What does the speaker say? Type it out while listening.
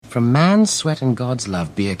From man's sweat and God's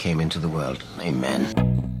love, beer came into the world. Amen.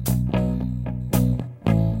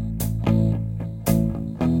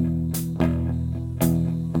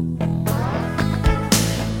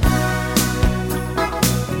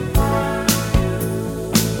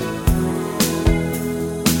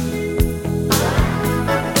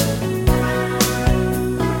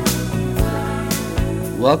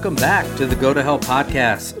 Welcome back to the Go to Hell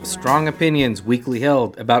podcast. Strong opinions weekly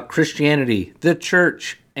held about Christianity, the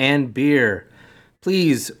church, and beer.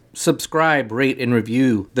 Please subscribe, rate, and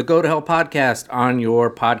review the Go to Hell podcast on your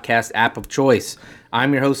podcast app of choice.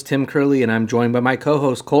 I'm your host, Tim Curley, and I'm joined by my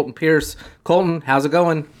co-host, Colton Pierce. Colton, how's it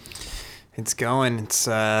going? It's going. It's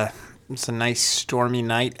a nice stormy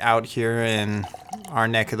night out here in our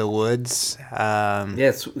neck of the woods.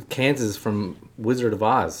 It's Kansas from Wizard of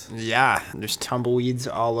Oz. Yeah, there's tumbleweeds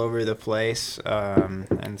all over the place.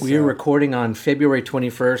 We are recording on February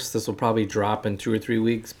 21st. This will probably drop in 2 or 3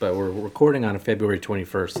 weeks, but we're recording on February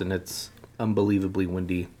 21st, and it's unbelievably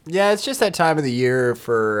windy. Yeah, it's just that time of the year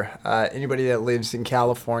for anybody that lives in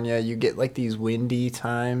California. You get like these windy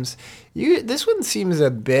times. This one seems a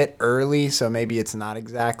bit early, so maybe it's not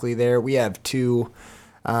exactly there. We have two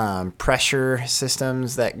pressure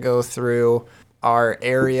systems that go through our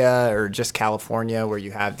area, or just California, where you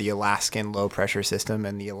have the Alaskan low pressure system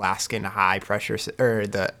and the Alaskan high pressure, or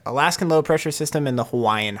the Alaskan low pressure system and the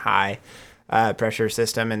Hawaiian high pressure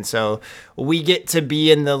system. And so we get to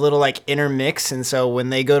be in the little like intermix. And so when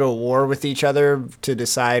they go to war with each other to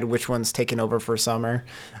decide which one's taking over for summer,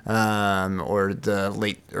 or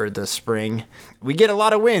the spring, we get a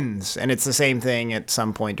lot of winds. And it's the same thing at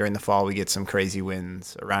some point during the fall. We get some crazy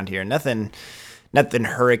winds around here. Nothing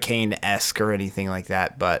hurricane-esque or anything like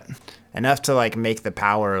that, but enough to like make the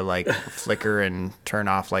power like flicker and turn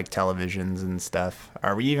off like televisions and stuff.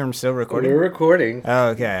 Are we even still recording? We're recording. Oh,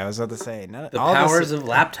 okay. I was about to say the powers of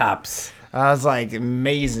laptops. I was like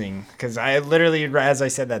amazing, because I literally, as I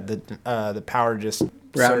said that, the power just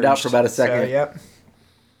rounded out for about a second. So, yep.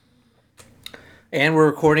 And we're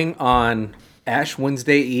recording on Ash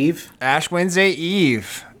Wednesday Eve. Ash Wednesday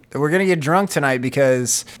Eve. We're gonna get drunk tonight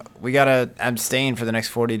because we gotta abstain for the next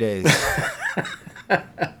 40 days.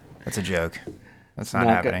 That's a joke. That's not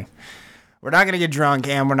happening. We're not gonna get drunk,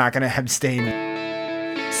 and we're not gonna abstain.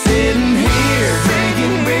 Sitting here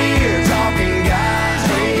drinking beer, talking guys,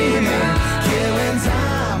 dreaming, killing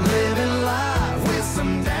time, living life with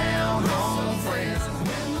some down home friends.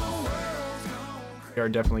 When the world's gone. We are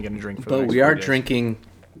definitely gonna drink for the But next we are 40 days. drinking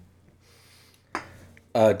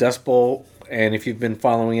Dust Bowl, and if you've been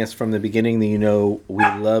following us from the beginning, then you know we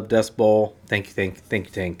love Dust Bowl. Thank you,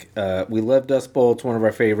 Tank. We love Dust Bowl. It's one of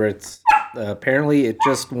our favorites. Apparently, it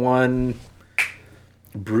just won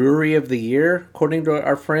Brewery of the Year, according to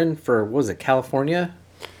our friend, for, what was it, California?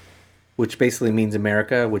 Which basically means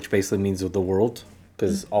America, which basically means the world,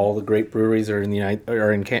 because all the great breweries are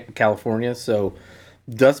in California. So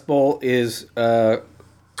Dust Bowl is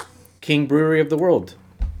King Brewery of the World.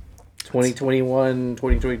 2021,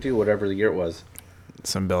 2022, whatever the year it was.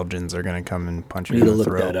 Some Belgians are going to come and punch you Need in to the look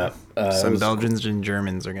throat. that up. Some Belgians and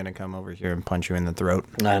Germans are going to come over here and punch you in the throat.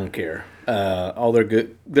 I don't care. All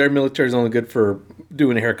their military is only good for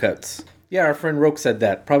doing haircuts. Yeah, our friend Roke said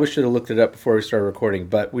that. Probably should have looked it up before we started recording.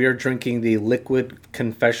 But we are drinking the Liquid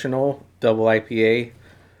Confessional Double IPA.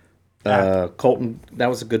 Colton, that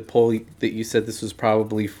was a good poll that you said this was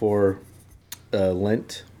probably for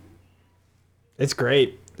Lent. It's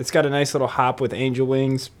great. It's got a nice little hop with angel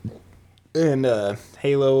wings and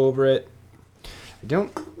halo over it. I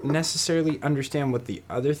don't necessarily understand what the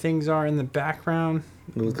other things are in the background.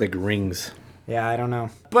 It looks like rings. Yeah, I don't know.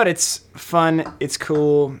 But it's fun. It's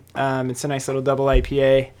cool. It's a nice little double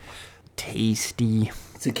IPA. Tasty.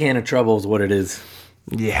 It's a can of trouble is what it is.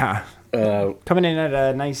 Yeah. Coming in at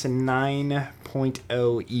a nice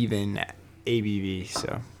 9.0 even ABV.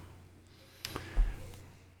 So,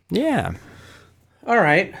 yeah. All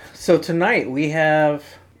right. So tonight we don't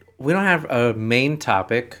have a main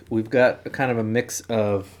topic. We've got a kind of a mix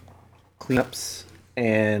of cleanups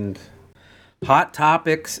and hot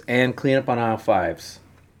topics and cleanup on aisle fives.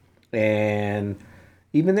 And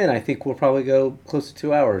even then, I think we'll probably go close to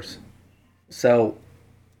 2 hours. So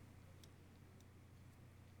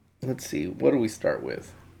let's see. What do we start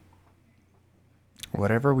with?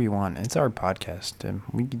 Whatever we want. It's our podcast, Tim.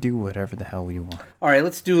 We can do whatever the hell we want. All right.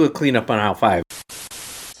 Let's do a cleanup on aisle five.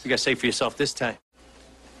 You gotta say for yourself this time.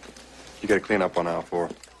 You gotta clean up on aisle 4.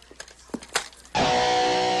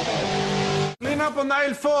 Clean up on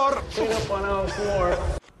aisle 4. Clean up on aisle 4.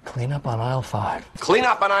 Clean up on aisle 5. Clean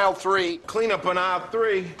up on aisle 3. Clean up on aisle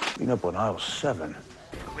 3. Clean up on aisle 7.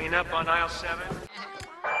 Clean up on aisle 7.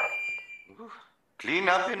 Clean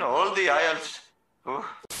up in all the aisles. Oh.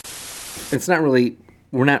 It's not really,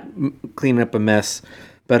 we're not cleaning up a mess,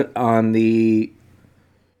 but on the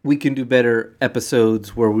We Can Do Better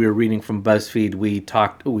episodes where we were reading from BuzzFeed, we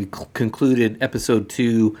concluded episode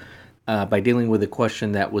 2 by dealing with a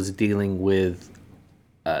question that was dealing with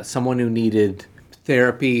someone who needed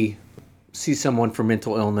therapy, see someone for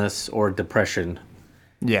mental illness or depression.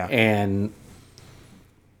 Yeah. And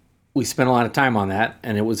we spent a lot of time on that,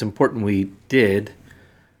 and it was important we did.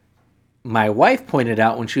 My wife pointed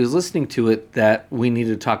out when she was listening to it that we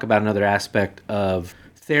needed to talk about another aspect of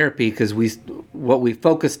therapy, because what we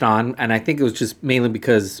focused on, and I think it was just mainly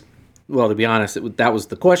because, well, to be honest, that was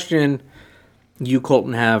the question. You,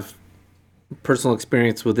 Colton, have personal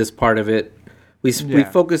experience with this part of it. We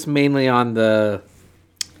focused mainly on the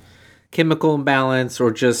chemical imbalance,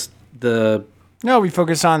 or just the... No, we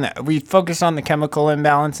focus on that. We focus on the chemical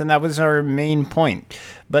imbalance, and that was our main point.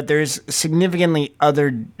 But there's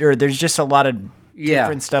there's just a lot of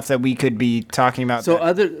different stuff that we could be talking about.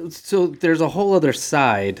 So there's a whole other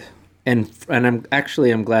side, and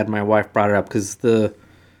I'm glad my wife brought it up, because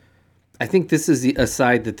I think this is a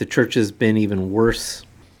side that the church has been even worse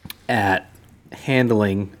at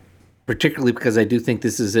handling, particularly because I do think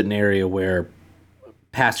this is an area where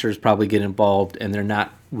pastors probably get involved and they're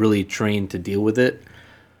not really trained to deal with it.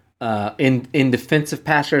 In defense of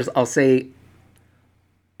pastors, I'll say,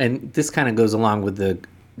 and this kind of goes along with the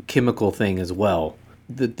chemical thing as well.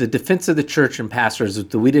 The defense of the church and pastors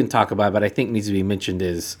that we didn't talk about, but I think needs to be mentioned,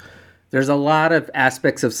 is there's a lot of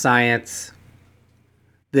aspects of science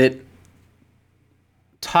that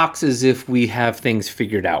talks as if we have things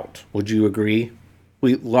figured out. Would you agree?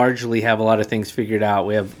 We largely have a lot of things figured out.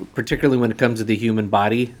 We have, particularly when it comes to the human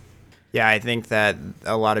body. Yeah, I think that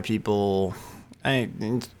a lot of people,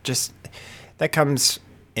 that comes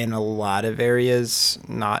in a lot of areas,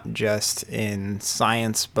 not just in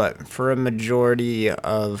science, but for a majority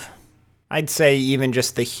of, I'd say even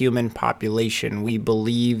just the human population, we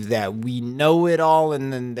believe that we know it all,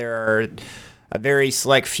 and then there are a very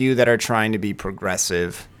select few that are trying to be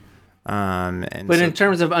progressive. In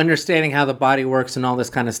terms of understanding how the body works and all this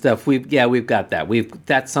kind of stuff, we've got that.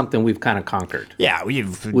 That's something we've kind of conquered. Yeah,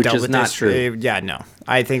 which is not true. Yeah, no,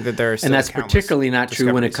 I think that there are, and that's particularly not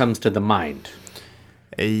true when it comes to the mind.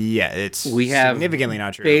 It's significantly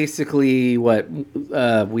not true. Basically,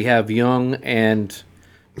 we have Jung and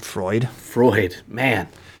Freud. Man,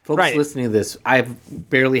 folks listening to this, I've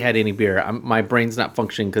barely had any beer. My brain's not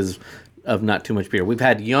functioning because of not too much beer. We've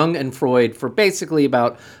had Jung and Freud for basically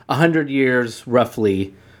about 100 years,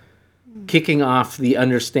 roughly, kicking off the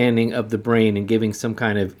understanding of the brain and giving some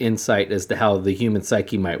kind of insight as to how the human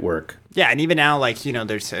psyche might work. Yeah, and even now,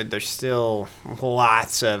 there's still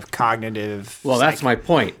lots of cognitive... Well, that's my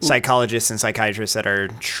point. Psychologists and psychiatrists that are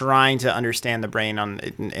trying to understand the brain,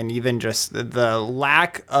 and even just the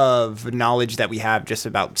lack of knowledge that we have just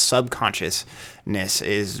about subconsciousness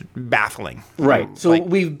is baffling. Right. So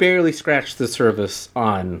we've barely scratched the surface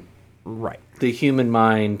on the human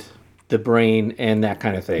mind, the brain, and that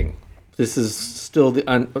kind of thing. This is still the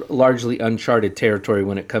largely uncharted territory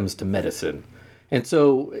when it comes to medicine. And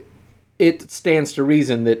so it stands to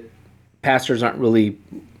reason that pastors aren't really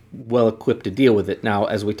well equipped to deal with it. Now,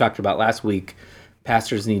 as we talked about last week,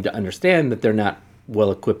 pastors need to understand that they're not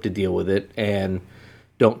well equipped to deal with it, and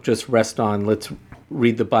don't just rest on, let's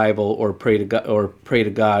read the Bible or pray to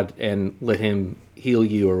God and let him heal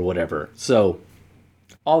you or whatever. So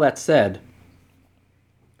all that said,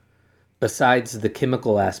 besides the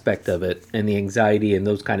chemical aspect of it and the anxiety and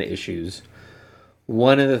those kind of issues,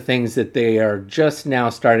 one of the things that they are just now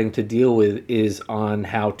starting to deal with is on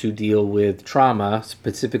how to deal with trauma,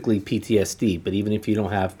 specifically PTSD. But even if you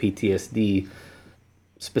don't have PTSD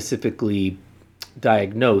specifically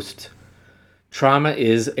diagnosed, trauma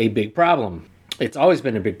is a big problem. It's always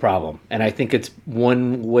been a big problem. And I think it's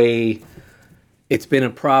one way it's been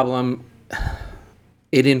a problem.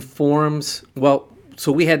 It informs,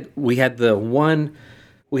 so we had the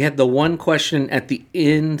one question at the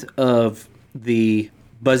end of the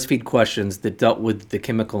BuzzFeed questions that dealt with the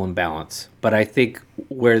chemical imbalance. But I think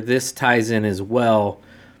where this ties in as well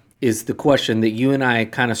is the question that you and I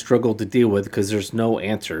kind of struggled to deal with, because there's no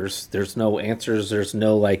answers. There's no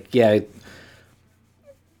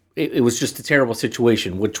it was just a terrible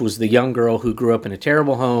situation, which was the young girl who grew up in a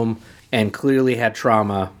terrible home and clearly had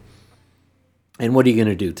trauma. And what are you going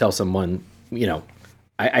to do? Tell someone,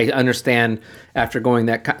 I understand after going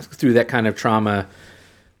through that kind of trauma,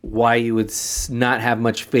 why you would not have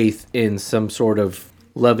much faith in some sort of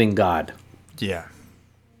loving God. Yeah.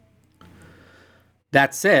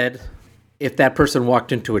 That said, if that person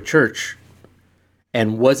walked into a church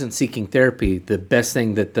and wasn't seeking therapy, the best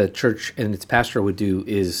thing that the church and its pastor would do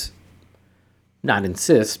is not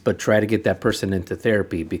insist, but try to get that person into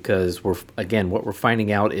therapy, because what we're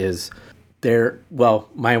finding out is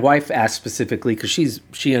my wife asked specifically, because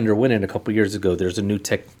she underwent it a couple years ago. There's a new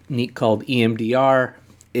technique called EMDR.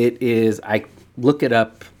 I look it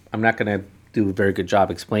up. I'm not going to do a very good job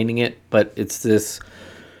explaining it, but it's this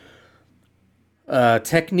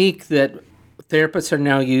technique that therapists are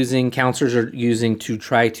now using, counselors are using to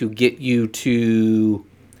try to get you to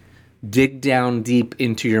dig down deep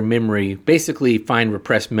into your memory, basically find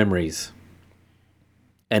repressed memories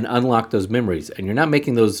and unlock those memories. And you're not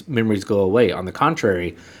making those memories go away. On the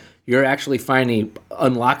contrary, you're actually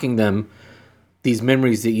unlocking them, these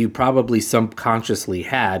memories that you probably subconsciously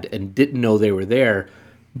had and didn't know they were there,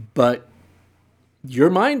 but your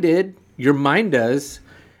mind does.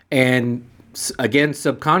 And again,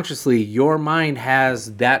 subconsciously, your mind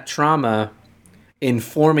has that trauma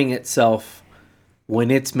informing itself when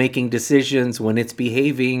it's making decisions, when it's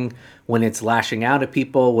behaving, when it's lashing out at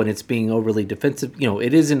people, when it's being overly defensive.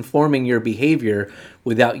 It is informing your behavior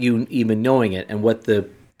without you even knowing it. And what the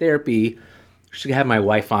therapy, I should have my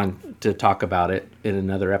wife on to talk about it in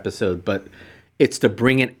another episode, but it's to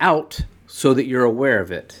bring it out so that you're aware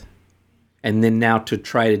of it. And then now to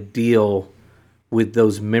try to deal with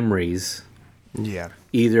those memories. Yeah.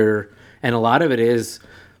 And a lot of it is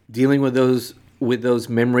dealing with those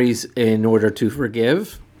memories in order to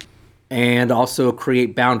forgive and also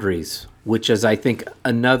create boundaries, which is, I think,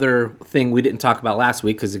 another thing we didn't talk about last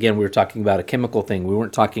week, because again, we were talking about a chemical thing. We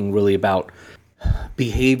weren't talking really about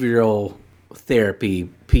behavioral therapy,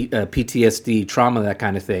 PTSD, trauma, that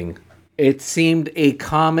kind of thing. It seemed a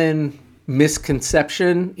common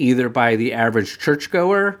misconception, either by the average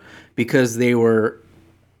churchgoer, because they were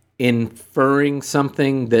inferring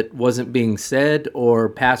something that wasn't being said, or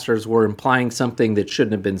pastors were implying something that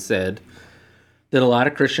shouldn't have been said, that a lot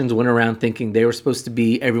of Christians went around thinking they were supposed to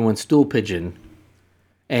be everyone's stool pigeon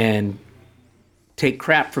and take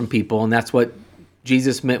crap from people. And that's what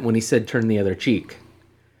Jesus meant when he said, turn the other cheek.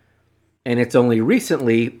 And it's only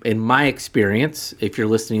recently, in my experience, if you're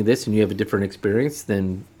listening to this and you have a different experience,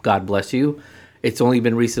 then God bless you. It's only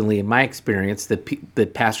been recently, in my experience,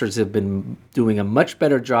 that pastors have been doing a much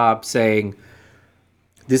better job saying,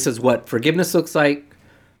 this is what forgiveness looks like.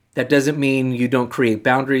 That doesn't mean you don't create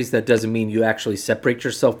boundaries. That doesn't mean you actually separate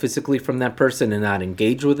yourself physically from that person and not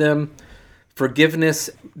engage with them. Forgiveness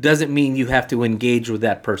doesn't mean you have to engage with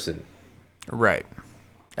that person. Right.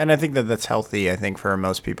 And I think that's healthy, I think, for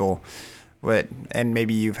most people. And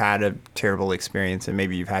maybe you've had a terrible experience, and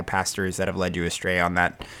maybe you've had pastors that have led you astray on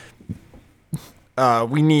that.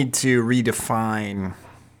 We need to redefine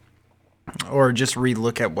or just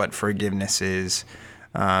relook at what forgiveness is,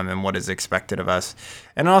 and what is expected of us.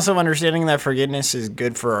 And also understanding that forgiveness is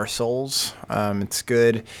good for our souls. It's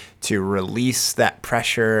good to release that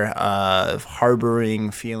pressure of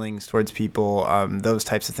harboring feelings towards people, those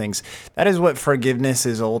types of things. That is what forgiveness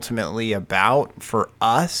is ultimately about for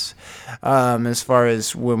us. As far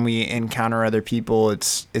as when we encounter other people,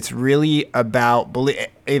 it's really about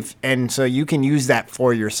and so you can use that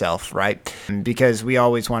for yourself, right? Because we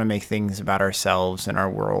always want to make things about ourselves and our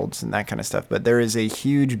worlds and that kind of stuff. But there is a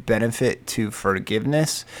huge benefit to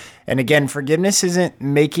forgiveness. And again, forgiveness isn't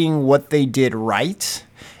making what they did right.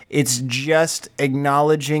 It's just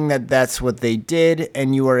acknowledging that that's what they did,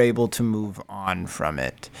 and you are able to move on from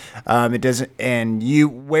it. It doesn't, and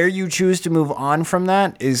where you choose to move on from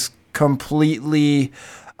that is completely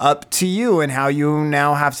up to you and how you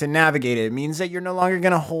now have to navigate it. It means that you're no longer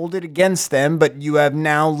going to hold it against them, but you have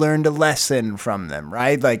now learned a lesson from them,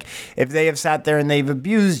 right? Like if they have sat there and they've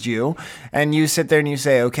abused you, and you sit there and you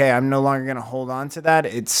say, okay, I'm no longer going to hold on to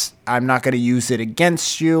that. I'm not going to use it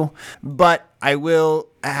against you, but I will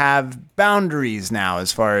have boundaries now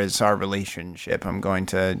as far as our relationship. I'm going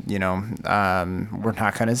to, we're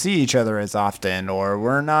not going to see each other as often, or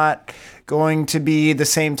we're not going to be the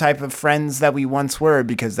same type of friends that we once were,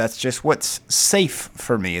 because that's just what's safe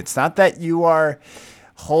for me. It's not that you are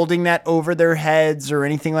holding that over their heads or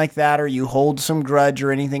anything like that, or you hold some grudge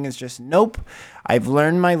or anything. It's just, nope, I've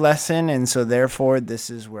learned my lesson, and so therefore this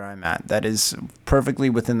is where I'm at. That is perfectly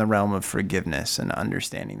within the realm of forgiveness and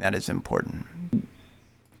understanding. That is important.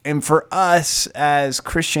 And for us as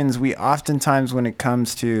Christians, we oftentimes, when it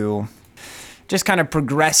comes to just kind of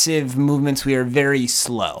progressive movements, we are very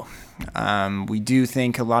slow. We do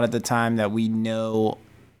think a lot of the time that we know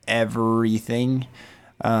everything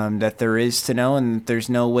that there is to know, and there's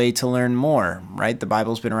no way to learn more, right? The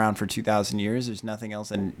Bible's been around for 2,000 years. There's nothing else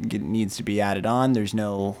that needs to be added on. There's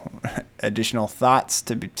no additional thoughts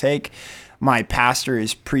to take. my pastor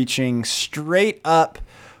is preaching straight up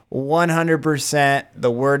 100%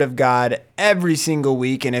 the word of God every single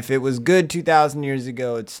week. And if it was good 2,000 years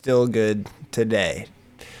ago, it's still good today.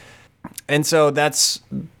 And so that's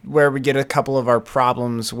where we get a couple of our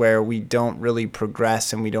problems where we don't really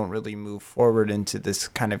progress and we don't really move forward into this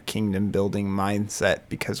kind of kingdom building mindset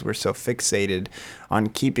because we're so fixated on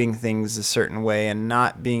keeping things a certain way and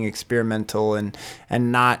not being experimental and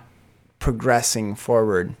not progressing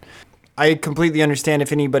forward. I completely understand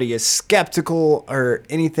if anybody is skeptical or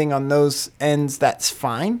anything on those ends, that's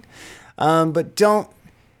fine. But don't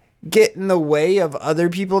get in the way of other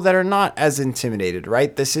people that are not as intimidated,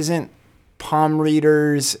 right? This isn't palm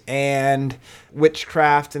readers and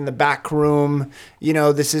witchcraft in the back room.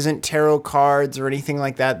 This isn't tarot cards or anything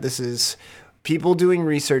like that. This is people doing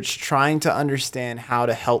research, trying to understand how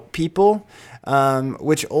to help people,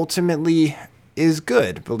 which ultimately is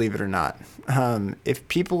good, believe it or not. If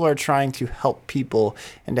people are trying to help people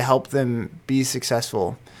and to help them be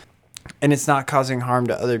successful and it's not causing harm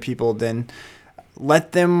to other people, then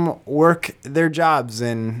let them work their jobs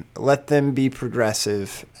and let them be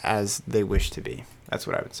progressive as they wish to be. That's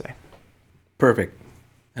what I would say. Perfect.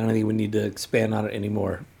 I don't think we need to expand on it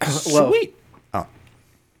anymore. Sweet. Oh.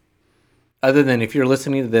 Other than if you're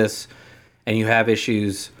listening to this and you have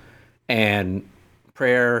issues and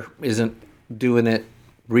prayer isn't doing it,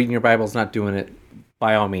 reading your Bible's not doing it,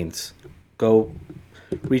 by all means, go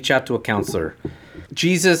reach out to a counselor.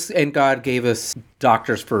 Jesus and God gave us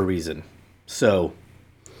doctors for a reason. So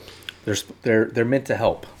they're meant to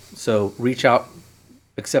help. So reach out,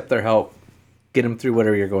 accept their help, get them through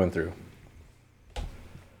whatever you're going through.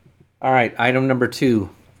 All right, item number 2.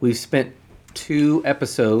 We've spent 2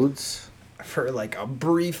 episodes. For like a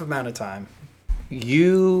brief amount of time.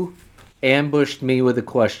 You ambushed me with a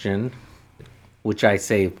question, which I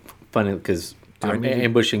say funny because I'm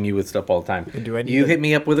ambushing you with stuff all the time. You hit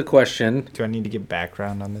me up with a question. Do I need to give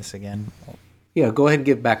background on this again? Yeah, go ahead and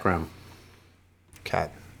give background.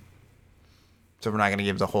 Okay. So we're not going to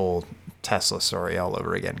give the whole Tesla story all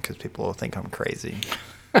over again because people will think I'm crazy.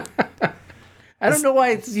 I don't know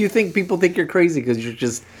why you think people think you're crazy because you're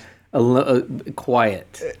just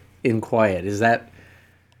quiet. Is that?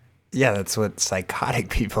 Yeah, that's what psychotic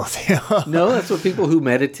people do. No, that's what people who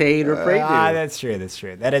meditate or pray do. That's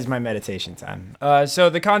true. That is my meditation time.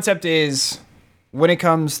 So the concept is when it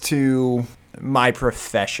comes to my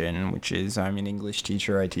profession, which is I'm an English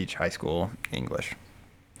teacher. I teach high school English.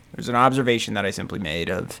 There's an observation that I simply made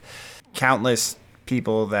of countless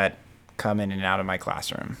people that come in and out of my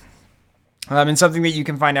classroom. And something that you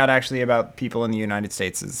can find out actually about people in the United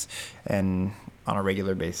States and on a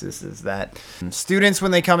regular basis is that students,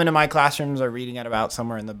 when they come into my classrooms, are reading at about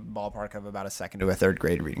somewhere in the ballpark of about a 2nd to a 3rd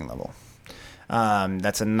grade reading level.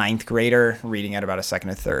 That's a 9th grader reading at about a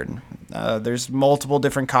 2nd to 3rd. There's multiple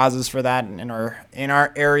different causes for that. In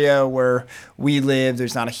our area where we live,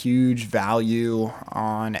 there's not a huge value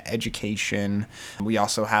on education. We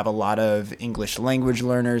also have a lot of English language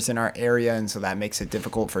learners in our area, and so that makes it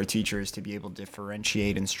difficult for teachers to be able to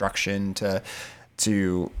differentiate instruction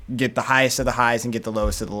to get the highest of the highs and get the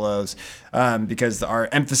lowest of the lows, because our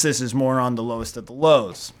emphasis is more on the lowest of the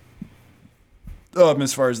lows.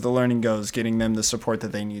 As far as the learning goes, getting them the support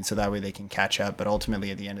that they need so that way they can catch up. But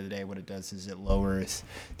ultimately, at the end of the day, what it does is it lowers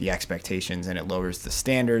the expectations and it lowers the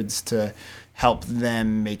standards to help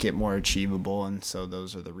them make it more achievable. And so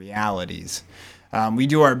those are the realities. We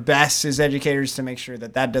do our best as educators to make sure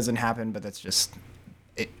that that doesn't happen, but that's just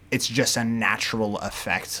it's just a natural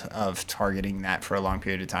effect of targeting that for a long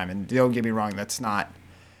period of time. And don't get me wrong, that's not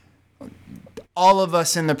all of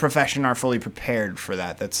us in the profession are fully prepared for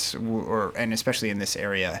that. And especially in this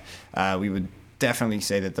area, we would definitely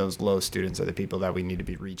say that those low students are the people that we need to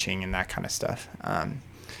be reaching and that kind of stuff.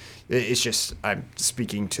 It's just, I'm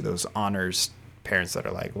speaking to those honors parents that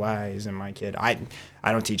are like, why isn't my kid? I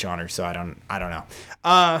don't teach honors, so I don't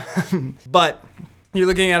know. But you're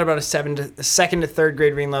looking at about a 2nd to 3rd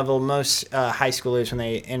grade reading level. Most high schoolers, when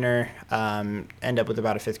they enter, end up with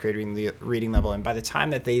about a 5th grade reading level. And by the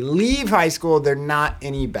time that they leave high school, they're not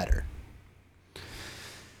any better.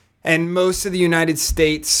 And most of the United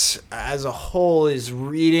States as a whole is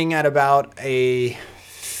reading at about a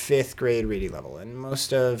 5th grade reading level. And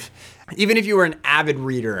even if you were an avid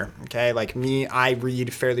reader, okay, like me, I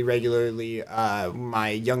read fairly regularly. My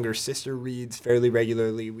younger sister reads fairly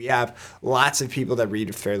regularly. We have lots of people that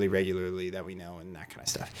read fairly regularly that we know and that kind of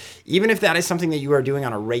stuff. Even if that is something that you are doing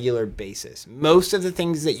on a regular basis, most of the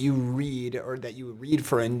things that you read or that you read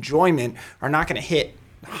for enjoyment are not going to hit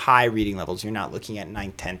high reading levels. You're not looking at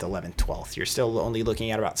 9th, 10th, 11th, 12th. You're still only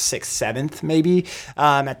looking at about 6th, 7th, maybe,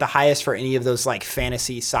 at the highest for any of those like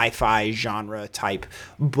fantasy, sci-fi genre type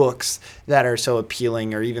books that are so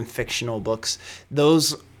appealing, or even fictional books.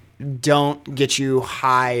 Those don't get you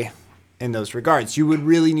high in those regards. You would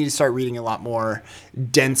really need to start reading a lot more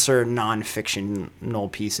denser non-fictional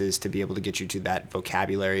pieces to be able to get you to that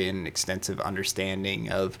vocabulary and extensive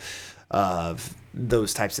understanding of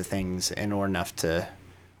those types of things, and or enough to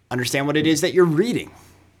understand what it is that you're reading,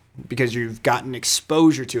 because you've gotten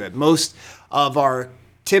exposure to it. Most of our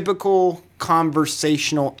typical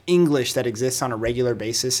conversational English that exists on a regular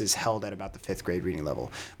basis is held at about the 5th grade reading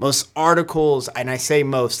level. Most articles, and I say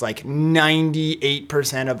most, like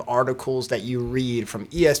 98% of articles that you read from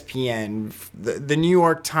ESPN, the New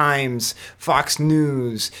York Times, Fox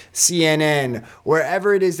News, CNN,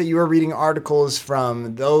 wherever it is that you are reading articles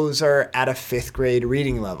from, those are at a 5th grade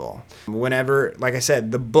reading level. Whenever, like I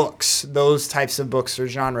said, the books, those types of books or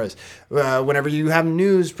genres, whenever you have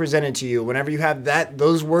news presented to you, whenever you have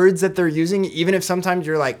those words that they're using, even if sometimes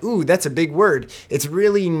you're like, ooh, that's a big word, it's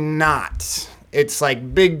really not. It's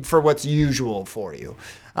like big for what's usual for you.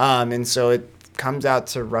 And so it comes out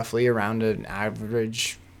to roughly around an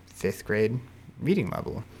average 5th grade reading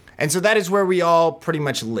level. And so that is where we all pretty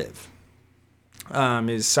much live,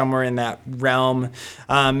 is somewhere in that realm.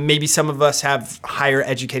 Maybe some of us have higher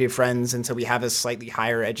educated friends, and so we have a slightly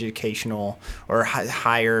higher educational or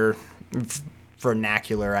higher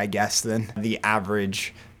vernacular, I guess, than the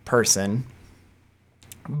average person.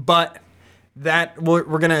 But that we're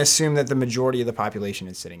going to assume that the majority of the population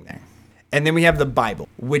is sitting there. And then we have the Bible,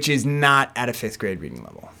 which is not at a 5th grade reading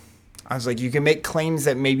level. I was like, you can make claims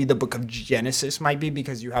that maybe the book of Genesis might be,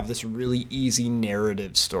 because you have this really easy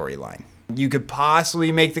narrative storyline. You could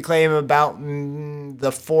possibly make the claim about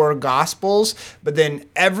the 4 Gospels, but then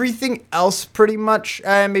everything else pretty much,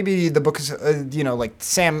 maybe the book is, like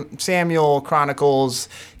Samuel, Chronicles,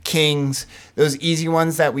 Kings, those easy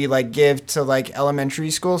ones that we like give to like elementary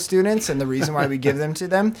school students. And the reason why we give them to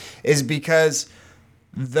them is because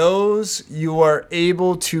those you are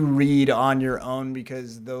able to read on your own,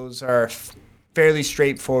 because those are fairly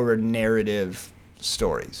straightforward narrative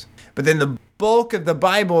stories. But then the bulk of the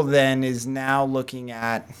Bible then is now looking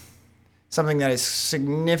at something that is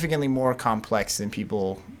significantly more complex than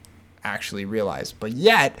people actually realize. But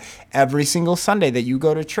yet, every single Sunday that you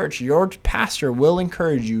go to church, your pastor will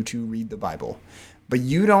encourage you to read the Bible. But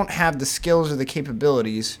you don't have the skills or the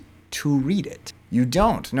capabilities to read it. You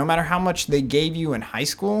don't. No matter how much they gave you in high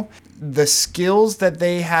school, the skills that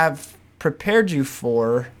they have prepared you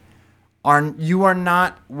for you are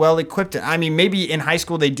not well equipped. I mean, maybe in high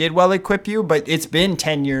school they did well equip you, but it's been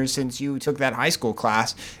 10 years since you took that high school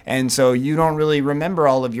class. And so you don't really remember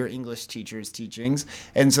all of your English teacher's teachings.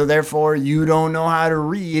 And so therefore you don't know how to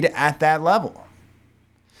read at that level.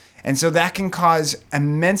 And so that can cause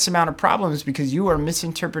immense amount of problems, because you are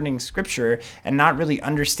misinterpreting scripture and not really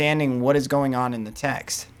understanding what is going on in the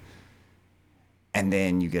text. And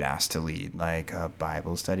then you get asked to lead like a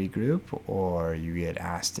Bible study group, or you get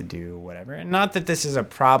asked to do whatever. And not that this is a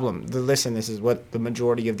problem. Listen, this is what the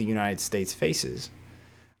majority of the United States faces.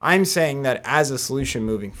 I'm saying that as a solution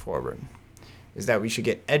moving forward is that we should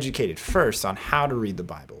get educated first on how to read the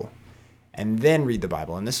Bible, and then read the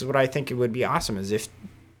Bible. And this is what I think it would be awesome, is if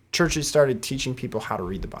churches started teaching people how to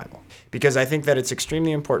read the Bible. Because I think that it's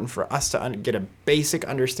extremely important for us to get a basic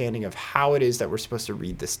understanding of how it is that we're supposed to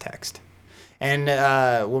read this text. And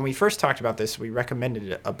when we first talked about this, we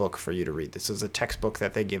recommended a book for you to read. This is a textbook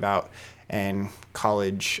that they give out in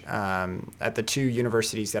college at the 2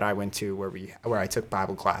 universities that I went to where I took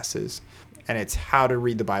Bible classes. And it's How to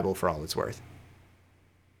Read the Bible for All It's Worth.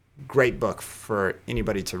 Great book for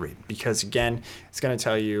anybody to read, because again, it's going to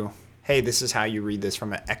tell you, hey, this is how you read this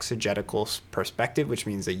from an exegetical perspective, which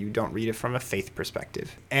means that you don't read it from a faith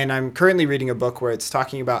perspective. And I'm currently reading a book where it's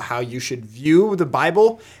talking about how you should view the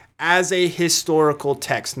Bible as a historical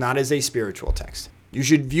text, not as a spiritual text. You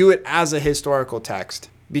should view it as a historical text,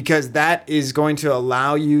 because that is going to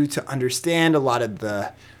allow you to understand a lot of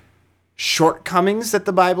the shortcomings that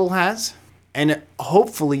the Bible has, and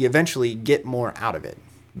hopefully eventually get more out of it.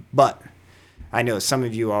 But I know some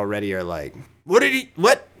of you already are like,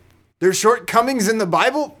 what? There's shortcomings in the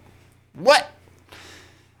Bible? What?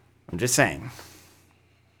 I'm just saying.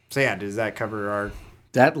 So yeah, does that cover our...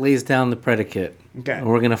 That lays down the predicate. Okay. And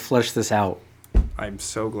we're going to flesh this out. I'm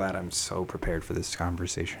so glad I'm so prepared for this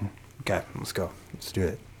conversation. Okay, let's go. Let's do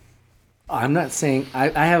it. I'm not saying... I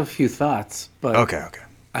have a few thoughts, but... Okay.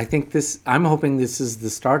 I think I'm hoping this is the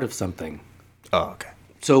start of something. Oh, okay.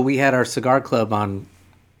 So we had our cigar club on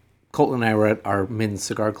Colton and I were at our men's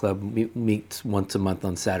cigar club, meet once a month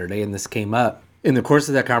on Saturday, and this came up. In the course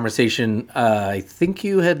of that conversation, I think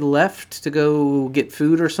you had left to go get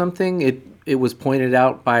food or something. It was pointed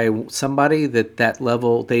out by somebody that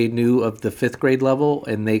level, they knew of the 5th grade level,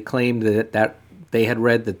 and they claimed that they had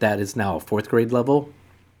read that is now a 4th grade level.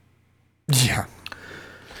 Yeah.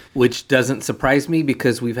 Which doesn't surprise me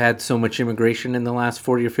because we've had so much immigration in the last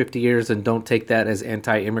 40 or 50 years, and don't take that as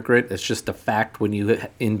anti-immigrant. It's just a fact when you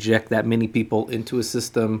inject that many people into a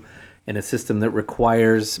system, and a system that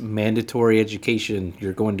requires mandatory education,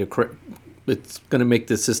 it's going to make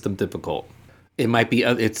the system difficult. It might be,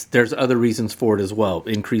 there's other reasons for it as well.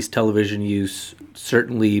 Increased television use,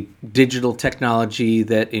 certainly digital technology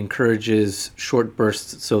that encourages short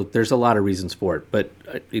bursts. So there's a lot of reasons for it, but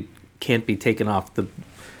it can't be taken off the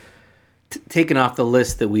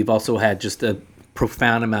list that we've also had just a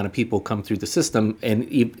profound amount of people come through the system,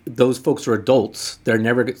 and those folks are adults. They're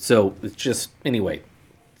never, so it's just, anyway,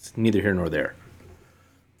 it's neither here nor there.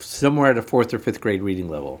 Somewhere at a 4th or 5th grade reading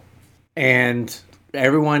level. And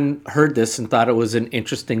everyone heard this and thought it was an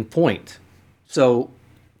interesting point. So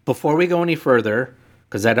before we go any further,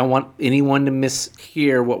 because I don't want anyone to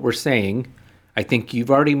mishear what we're saying, I think you've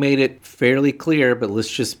already made it fairly clear, but let's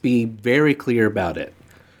just be very clear about it.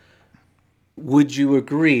 Would you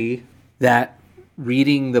agree that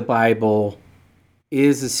reading the Bible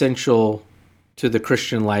is essential to the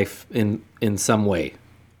Christian life in some way?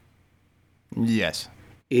 Yes.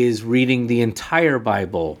 Is reading the entire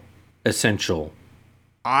Bible essential?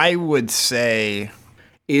 I would say...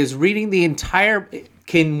 Is reading the entire...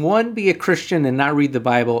 Can one be a Christian and not read the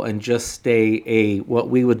Bible and just stay what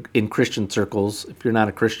we would, in Christian circles, if you're not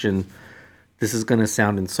a Christian, this is going to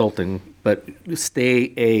sound insulting, but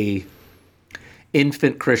stay a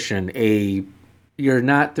infant Christian, there's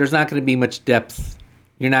not going to be much depth.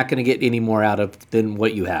 You're not going to get any more out of than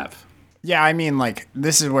what you have. Yeah, I mean, like,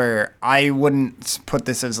 this is where I wouldn't put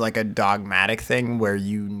this as like a dogmatic thing where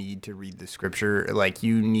you need to read the scripture. Like,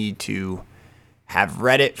 you need to have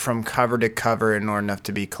read it from cover to cover in order enough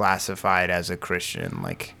to be classified as a Christian.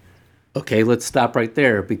 Like, okay, let's stop right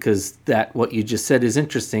there, because what you just said is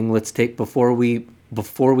interesting. Let's take, before we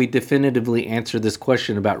definitively answer this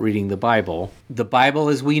question about reading the Bible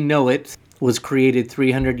as we know it was created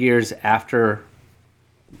 300 years after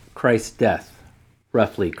Christ's death,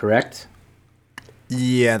 roughly, correct?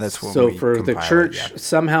 Yeah, that's what. So for the church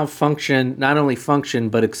somehow not only functioned,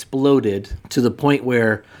 but exploded to the point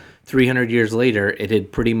where 300 years later, it had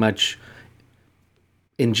pretty much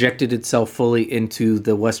injected itself fully into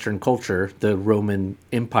the Western culture, the Roman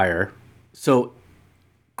Empire. So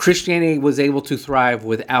Christianity was able to thrive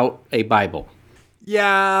without a Bible.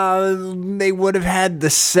 Yeah, they would have had the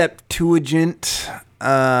Septuagint,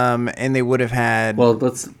 and they would have had... Well,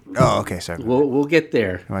 let's... Oh, okay, sorry. We'll get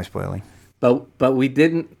there. Am I spoiling? But we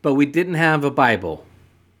didn't have a Bible.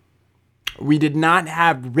 We did not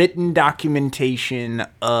have written documentation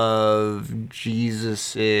of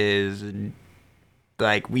Jesus's,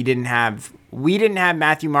 like, we didn't have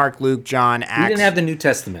Matthew, Mark, Luke, John, Acts. We didn't have the New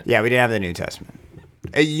Testament. Yeah, we didn't have the New Testament.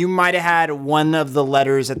 You might have had one of the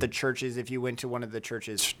letters at the churches if you went to one of the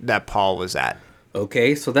churches that Paul was at.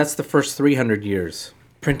 Okay, so that's the first 300 years.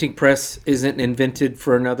 Printing press isn't invented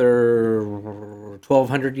for another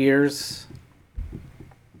 1,200 years.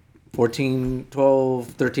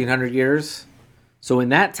 1300 years. So in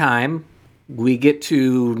that time, we get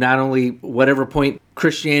to not only whatever point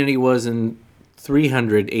Christianity was in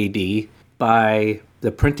 300 AD, by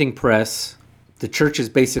the printing press, the church is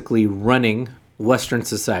basically running Western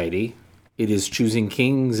society. It is choosing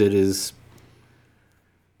kings. It is,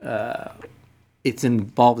 it's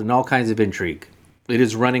involved in all kinds of intrigue. It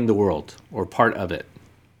is running the world, or part of it.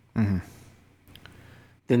 Mm-hmm.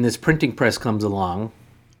 Then this printing press comes along.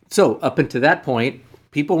 So up until that point,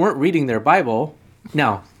 people weren't reading their Bible.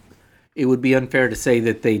 Now, it would be unfair to say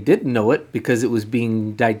that they didn't know it because it was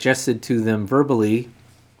being digested to them verbally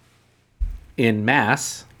in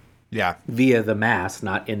mass. Yeah. Via the mass,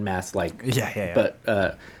 not in mass like. Yeah.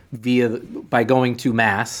 But by going to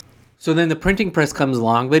mass. So then the printing press comes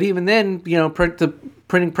along, but even then, the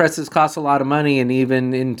printing presses cost a lot of money, and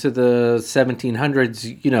even into the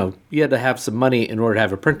 1700s, you had to have some money in order to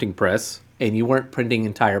have a printing press, and you weren't printing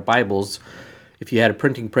entire Bibles. If you had a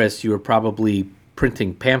printing press, you were probably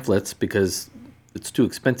printing pamphlets because it's too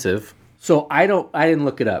expensive. So I didn't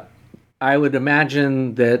look it up. I would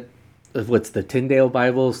imagine that what's the Tyndale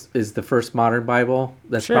Bible is the first modern Bible.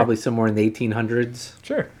 That's Sure. Probably somewhere in the 1800s.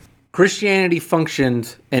 Sure. Christianity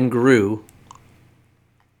functioned and grew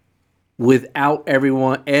without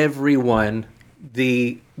everyone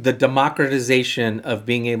the democratization of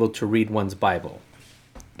being able to read one's Bible.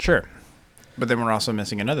 Sure. But then we're also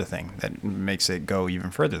missing another thing that makes it go even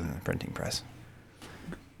further than the printing press.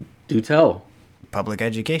 Do tell. Public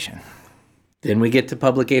education. Then we get to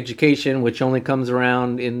public education, which only comes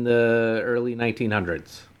around in the early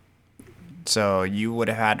 1900s. So you would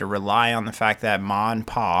have had to rely on the fact that Ma and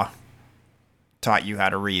Pa taught you how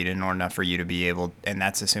to read in order for you to be able, and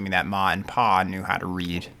that's assuming that Ma and Pa knew how to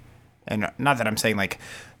read. And not that I'm saying like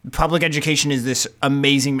public education is this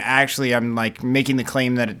amazing, actually I'm like making the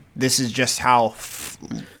claim that this is just how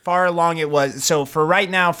far along it was. So for right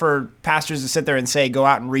now, for pastors to sit there and say, go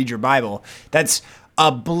out and read your Bible, that's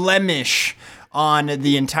a blemish on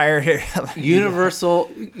the entire Universal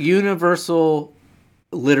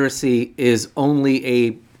literacy is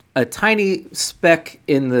only a tiny speck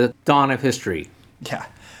in the dawn of history. Yeah.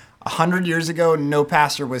 100 years ago, no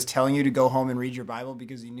pastor was telling you to go home and read your Bible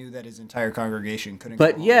because he knew that his entire congregation couldn't go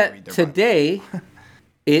home and read their But yet, Bible. today,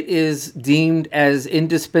 it is deemed as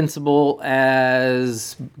indispensable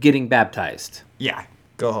as getting baptized. Yeah.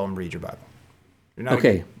 Go home and read your Bible. You're not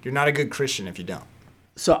Okay. You're not a good Christian if you don't.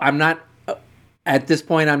 So I'm not, at this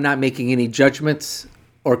point, I'm not making any judgments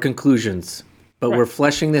or conclusions, but we're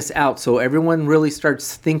fleshing this out so everyone really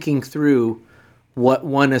starts thinking through what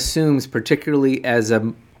one assumes, particularly as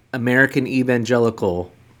a American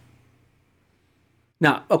evangelical.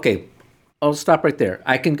 Now, okay, I'll stop right there.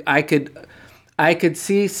 I could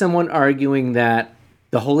see someone arguing that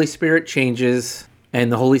the Holy Spirit changes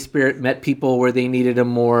and the Holy Spirit met people where they needed him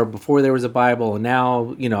more before there was a Bible, and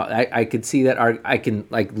now, I could see that. I can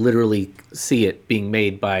like literally see it being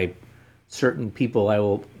made by certain people. I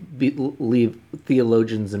will leave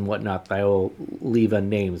theologians and whatnot. I will leave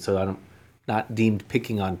unnamed, so I'm not deemed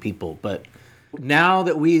picking on people, but. Now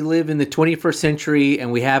that we live in the 21st century and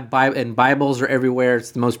we have and Bibles are everywhere,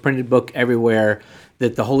 it's the most printed book everywhere,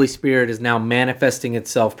 that the Holy Spirit is now manifesting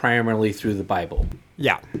itself primarily through the Bible.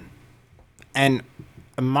 Yeah. And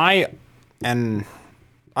I don't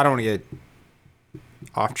want to get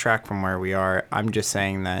off track from where we are. I'm just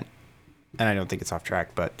saying that, and I don't think it's off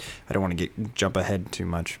track, but I don't want to jump ahead too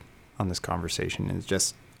much on this conversation. It's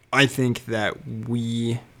just, I think that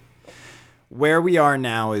where we are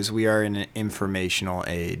now is we are in an informational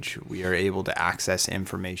age. We are able to access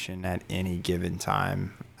information at any given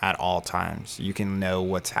time, at all times. You can know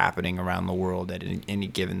what's happening around the world at any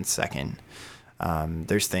given second.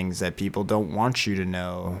 There's things that people don't want you to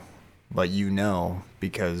know, but you know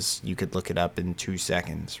because you could look it up in 2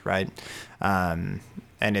 seconds, right? And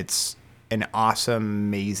it's an awesome,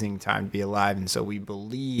 amazing time to be alive. And so we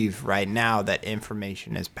believe right now that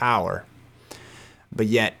information is power. But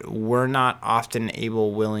yet we're not often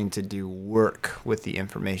willing to do work with the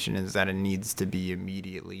information is that it needs to be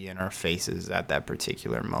immediately in our faces at that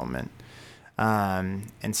particular moment. And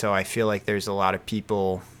so I feel like there's a lot of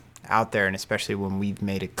people out there, and especially when we've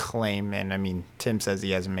made a claim, and I mean, Tim says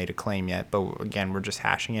he hasn't made a claim yet, but again, we're just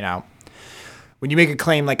hashing it out. When you make a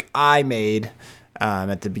claim like I made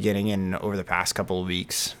at the beginning and over the past couple of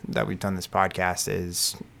weeks that we've done this podcast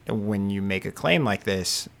is when you make a claim like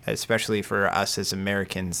this, especially for us as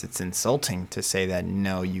Americans, it's insulting to say that,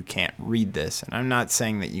 no, you can't read this. And I'm not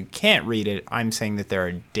saying that you can't read it. I'm saying that there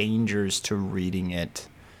are dangers to reading it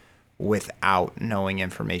without knowing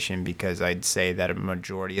information, because I'd say that a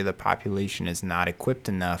majority of the population is not equipped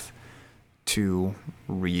enough to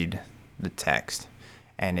read the text.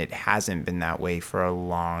 And it hasn't been that way for a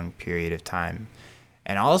long period of time.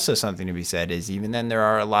 And also something to be said is even then there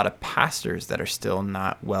are a lot of pastors that are still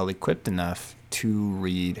not well equipped enough to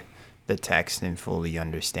read the text and fully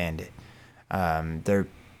understand it.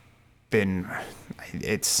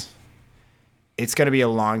 It's going to be a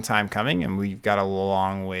long time coming, and we've got a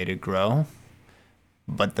long way to grow.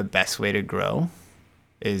 But the best way to grow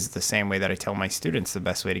is the same way that I tell my students the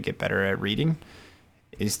best way to get better at reading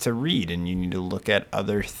is to read. And you need to look at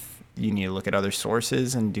other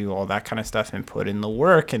sources and do all that kind of stuff and put in the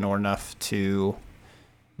work in order enough to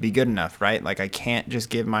be good enough, right? Like I can't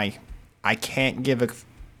give a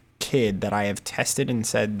kid that I have tested and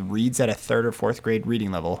said reads at a 3rd or 4th grade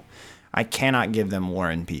reading level, I cannot give them War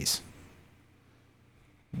and Peace.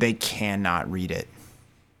 They cannot read it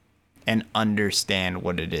and understand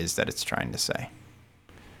what it is that it's trying to say.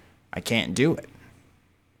 I can't do it.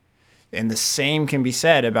 And the same can be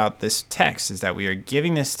said about this text, is that we are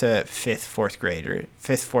giving this to 5th,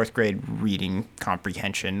 4th grade reading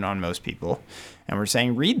comprehension on most people. And we're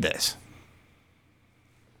saying, read this.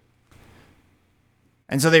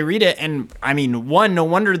 And so they read it. And I mean, no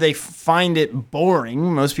wonder they find it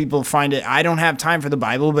boring. Most people find it, I don't have time for the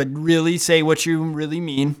Bible, but really say what you really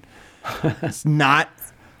mean. It's not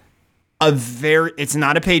a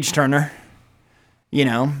page turner,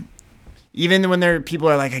 Even when people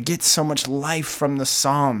are like, I get so much life from the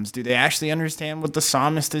Psalms. Do they actually understand what the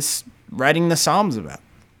psalmist is writing the Psalms about?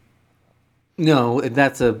 No,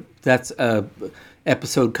 that's a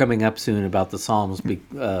episode coming up soon about the Psalms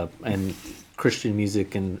and Christian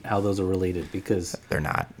music and how those are related, because They're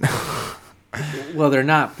not. well, they're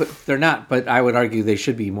not, but I would argue they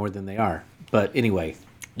should be more than they are. But anyway,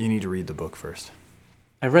 You need to read the book first.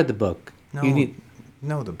 I've read the book. No,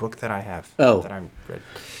 no, the book that I have. Oh. That I read.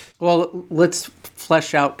 Well, let's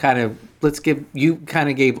flesh out you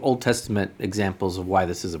gave Old Testament examples of why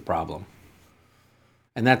this is a problem.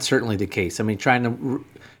 And that's certainly the case. I mean, trying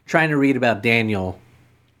to read about Daniel.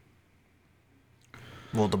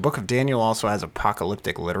 Well, the book of Daniel also has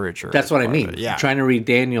apocalyptic literature. That's what I mean. Yeah. Trying to read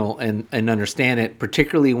Daniel and understand it,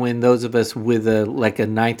 particularly when those of us with a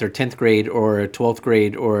 9th or 10th grade or a 12th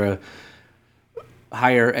grade or a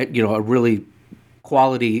higher, a really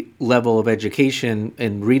quality level of education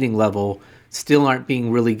and reading level still aren't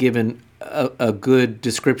being really given a good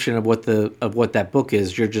description of what that book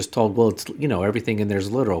is. You're just told, well, it's, everything in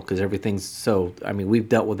there's literal because everything's so. I mean, we've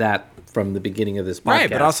dealt with that from the beginning of this podcast. Right,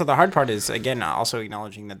 but also the hard part is, again, also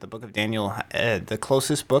acknowledging that the book of Daniel, the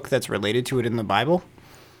closest book that's related to it in the Bible,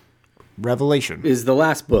 Revelation, is the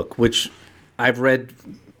last book, which I've read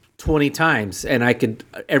 20 times, and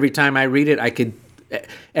every time I read it,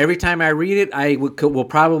 I will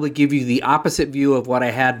probably give you the opposite view of what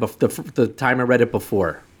I had the time I read it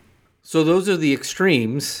before. So those are the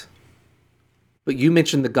extremes. But you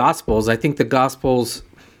mentioned the Gospels. I think the Gospels.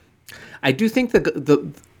 I do think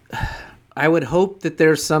I would hope that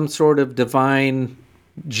there's some sort of divine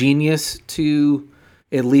genius to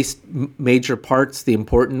at least major parts, the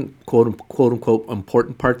important quote unquote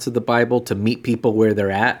important parts of the Bible, to meet people where they're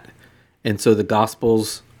at, and so the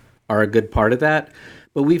Gospels are a good part of that.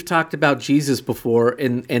 But we've talked about Jesus before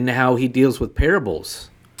and how he deals with parables.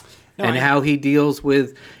 How he deals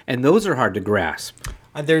with, and those are hard to grasp.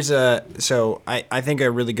 I think a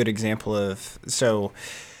really good example of, so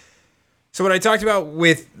what I talked about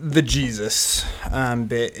with the Jesus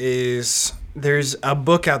bit is there's a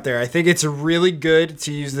book out there. I think it's really good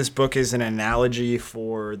to use this book as an analogy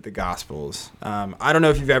for the Gospels. I don't know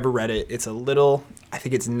if you've ever read it. It's I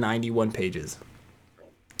think it's 91 pages.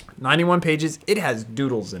 91 pages. It has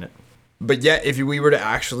doodles in it. But yet, if we were to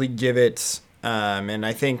actually give it, and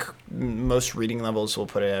I think most reading levels will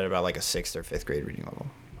put it at about like a 6th or 5th grade reading level.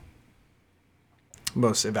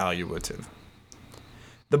 Most evaluative.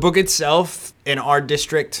 The book itself in our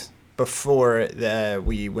district, before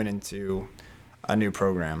we went into a new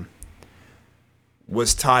program,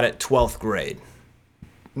 was taught at 12th grade.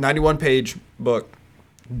 91-page book,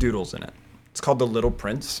 doodles in it. It's called The Little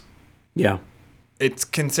Prince. Yeah. It's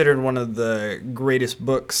considered one of the greatest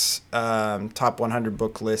books, top 100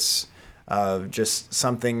 book lists of just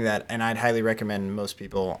something that, and I'd highly recommend most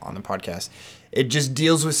people on the podcast. It just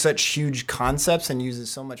deals with such huge concepts and uses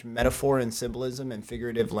so much metaphor and symbolism and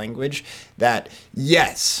figurative language that,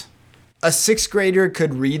 yes, a 6th grader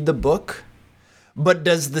could read the book, but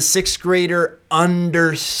does the 6th grader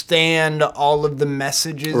understand all of the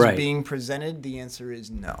messages being presented? The answer is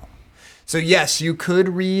no. So yes, you could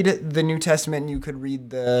read the New Testament and you could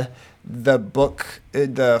read the book,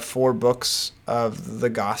 the 4 books of the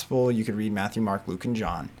gospel. You could read Matthew, Mark, Luke, and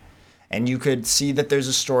John. And you could see that there's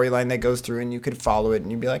a storyline that goes through and you could follow it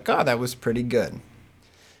and you'd be like, oh, that was pretty good.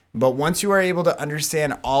 But once you are able to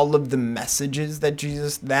understand all of the messages that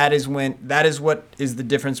Jesus, that is what is the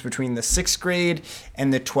difference between the 6th grade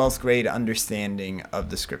and the 12th grade understanding of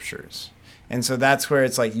the scriptures. And so that's where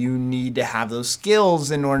it's like you need to have those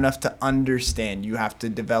skills in order enough to understand. You have to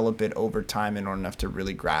develop it over time in order enough to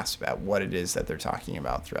really grasp at what it is that they're talking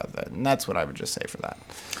about throughout that. And that's what I would just say for that.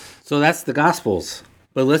 So that's the Gospels.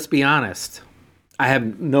 But let's be honest. I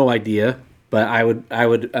have no idea, but I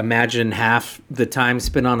would imagine half the time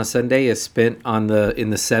spent on a Sunday is spent in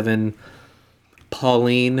the 7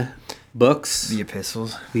 Pauline books. The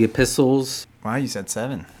epistles. The epistles. Wow, you said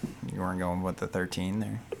 7. You weren't going with the 13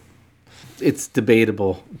 there. It's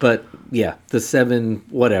debatable, but yeah, the 7,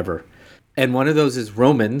 whatever. And one of those is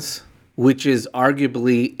Romans, which is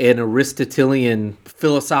arguably an Aristotelian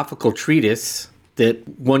philosophical treatise that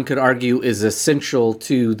one could argue is essential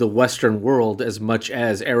to the Western world as much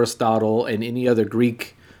as Aristotle and any other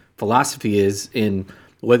Greek philosophy is. In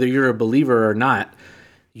whether you're a believer or not,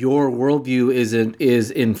 your worldview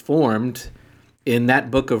is informed in that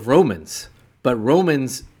book of Romans. But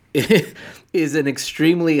Romans is an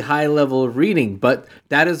extremely high level of reading, but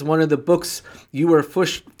that is one of the books you were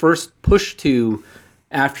first pushed to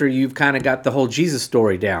after you've kind of got the whole Jesus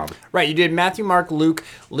story down. Right, you did Matthew, Mark, Luke.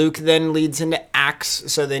 Luke then leads into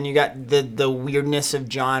Acts, so then you got the weirdness of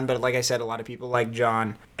John, but like I said, a lot of people like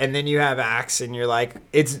John. And then you have Acts, and you're like,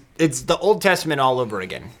 it's the Old Testament all over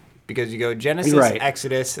again. Because you go Genesis, Right.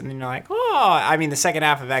 Exodus, and then you're like, oh, I mean, the second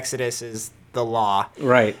half of Exodus is the law.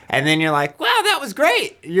 Right. And then you're like, wow, that was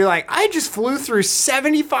great. You're like, I just flew through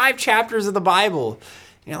 75 chapters of the Bible.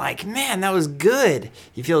 You're like, man, that was good.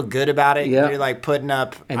 You feel good about it. Yeah. You're like putting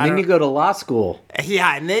up. And then you go to law school.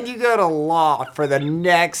 Yeah, and then you go to law for the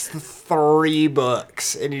next 3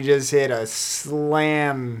 books, and you just hit a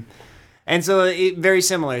slam. And so very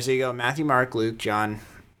similar. So you go Matthew, Mark, Luke, John,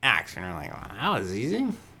 Acts, and you're like, wow, that was easy.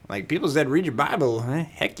 Like people said, read your Bible.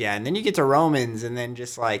 Heck yeah. And then you get to Romans, and then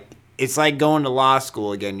just like, it's like going to law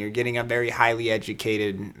school again. You're getting a very highly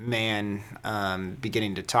educated man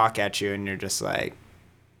beginning to talk at you, and you're just like,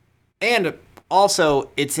 and also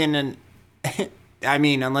it's in an, I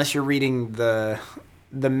mean, unless you're reading the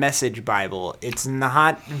Message Bible, it's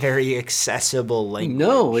not very accessible language.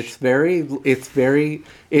 No, it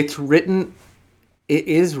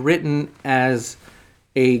is written as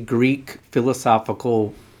a Greek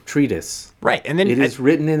philosophical treatise. Right. And then It is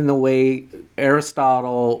written in the way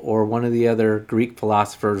Aristotle or one of the other Greek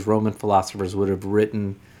philosophers, Roman philosophers, would have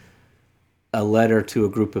written a letter to a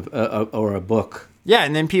group of, or a book. yeah,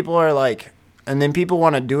 and then people are like, and then people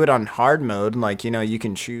want to do it on hard mode, like, you know, you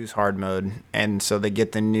can choose hard mode, and so they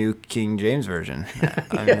get the new King James version.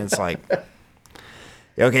 I mean, it's like,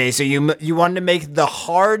 okay, so you wanted to make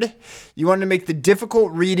the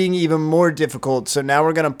difficult reading even more difficult, so now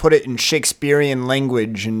we're going to put it in Shakespearean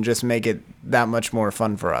language and just make it that much more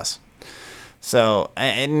fun for us. So,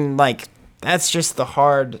 and like, that's just the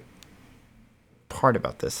hard part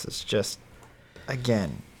about this. It's just,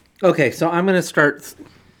 again. Okay, so I'm going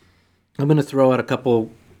to throw out a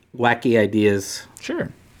couple wacky ideas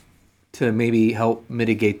Sure. to maybe help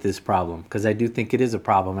mitigate this problem, because I do think it is a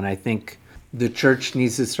problem, and I think the church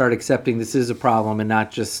needs to start accepting this is a problem and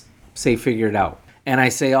not just say figure it out. And I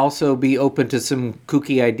say also be open to some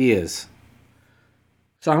kooky ideas.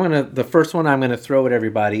 So the first one I'm going to throw at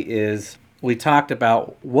everybody is, we talked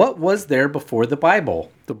about what was there before the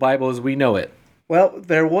Bible as we know it. Well,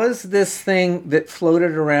 there was this thing that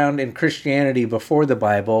floated around in Christianity before the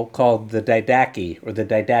Bible called the Didache or the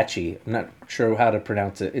Didache. I'm not sure how to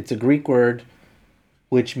pronounce it. It's a Greek word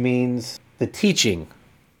which means the teaching.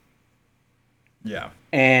 Yeah.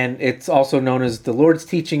 And it's also known as the Lord's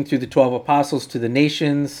teaching through the 12 apostles to the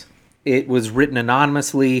nations. It was written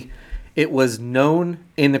anonymously. It was known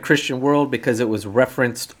in the Christian world because it was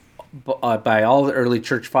referenced by all the early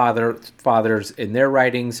church fathers in their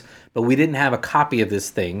writings, but we didn't have a copy of this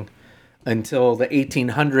thing until the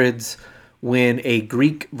 1800s when a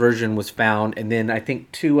Greek version was found, and then I think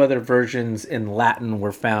 2 other versions in Latin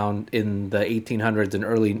were found in the 1800s and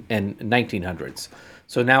early 1900s.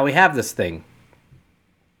 So now we have this thing.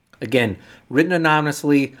 Again, written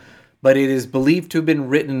anonymously, but it is believed to have been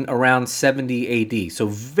written around 70 AD, so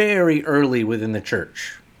very early within the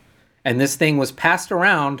church. And this thing was passed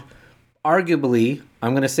around, arguably,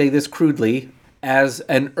 I'm going to say this crudely, as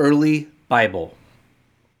an early Bible.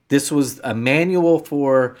 This was a manual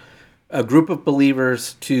for a group of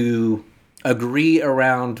believers to agree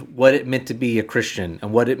around what it meant to be a Christian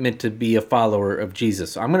and what it meant to be a follower of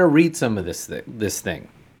Jesus. So I'm going to read some of this thing.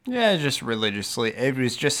 Yeah, just religiously. It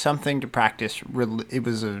was just something to practice. It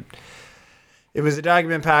was a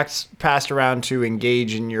document passed around to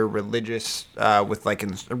engage in your religious, with like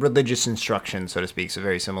a religious instruction, so to speak. So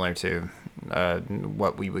very similar to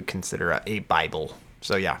what we would consider a Bible.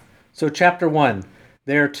 So yeah. So chapter 1,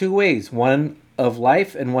 there are 2 ways, one of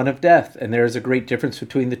life and one of death, and there is a great difference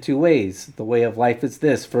between the 2 ways. The way of life is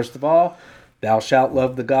this: first of all, thou shalt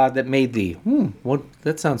love the God that made thee. Well,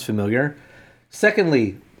 that sounds familiar.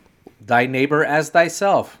 Secondly, thy neighbor as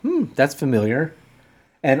thyself. That's familiar.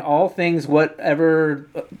 And all things whatever...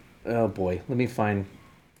 oh boy, let me find...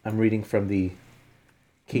 I'm reading from the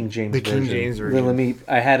King James version. King James version.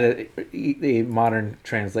 I had a modern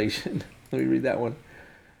translation. Let me read that one.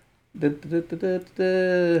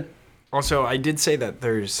 Also, I did say that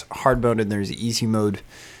there's hard mode and there's easy mode.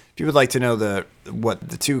 If you would like to know what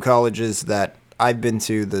the 2 colleges that I've been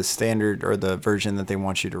to, the standard or the version that they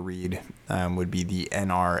want you to read would be the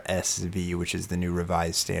NRSV, which is the New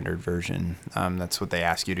Revised Standard Version. That's what they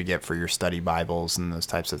ask you to get for your study Bibles and those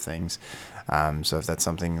types of things. So if that's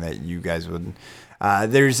something that you guys would...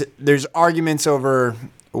 there's arguments over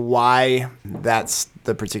why that's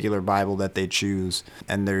the particular Bible that they choose.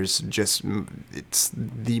 And there's just... It's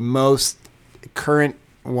the most current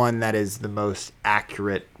one that is the most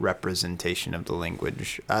accurate representation of the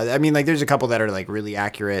language. I mean, like, there's a couple that are like really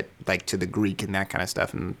accurate, like to the Greek and that kind of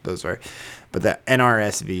stuff, and those are, but the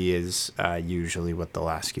NRSV is usually what they'll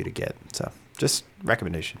ask you to get. So just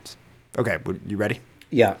recommendations. Okay, you ready?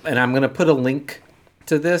 Yeah, and I'm going to put a link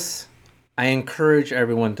to this. I encourage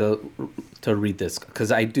everyone to read this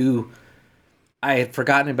because I had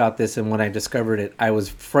forgotten about this, and when I discovered it, I was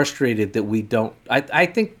frustrated that we don't. I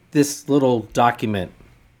think this little document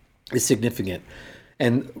is significant.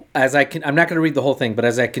 And as I'm not going to read the whole thing, but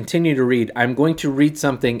as I continue to read, I'm going to read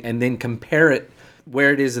something and then compare it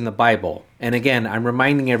where it is in the Bible. And again, I'm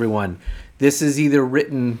reminding everyone, this is either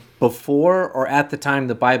written before or at the time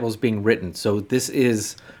the Bible is being written. So this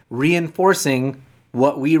is reinforcing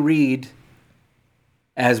what we read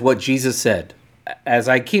as what Jesus said. As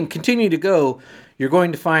I continue to go, you're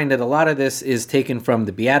going to find that a lot of this is taken from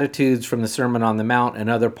the Beatitudes, from the Sermon on the Mount, and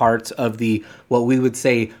other parts of the, what we would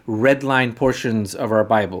say, red line portions of our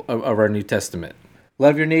Bible, of our New Testament.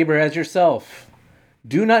 Love your neighbor as yourself.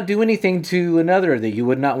 Do not do anything to another that you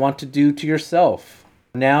would not want to do to yourself.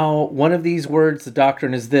 Now, one of these words, the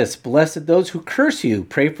doctrine is this: blessed those who curse you,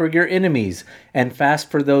 pray for your enemies, and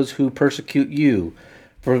fast for those who persecute you.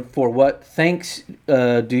 For what thanks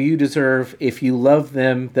do you deserve if you love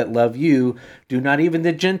them that love you? Do not even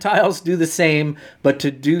the Gentiles do the same, but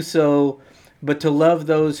to love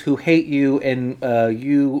those who hate you,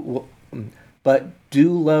 but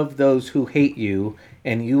do love those who hate you,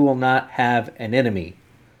 and you will not have an enemy.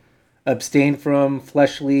 Abstain from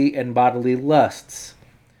fleshly and bodily lusts.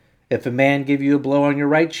 If a man give you a blow on your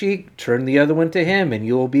right cheek, turn the other one to him, and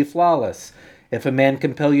you will be flawless. If a man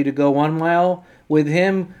compel you to go 1 mile with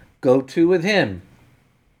him, go 2 with him.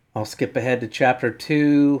 I'll skip ahead to chapter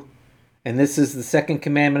 2. And this is the second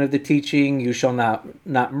commandment of the teaching. You shall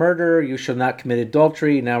not murder. You shall not commit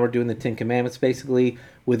adultery. Now we're doing the 10 commandments basically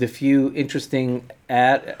with a few interesting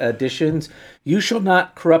additions. You shall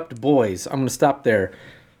not corrupt boys. I'm going to stop there.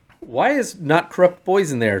 Why is not corrupt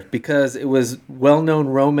boys in there? Because it was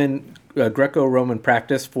well-known Greco-Roman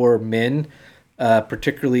practice for men,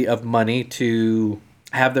 particularly of money, to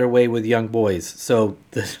have their way with young boys. So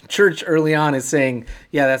the church early on is saying,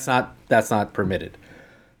 yeah, that's not permitted.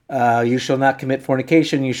 You shall not commit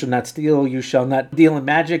fornication. You shall not steal. You shall not deal in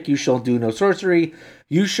magic. You shall do no sorcery.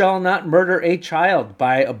 You shall not murder a child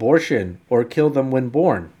by abortion or kill them when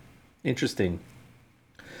born. Interesting.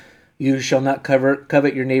 You shall not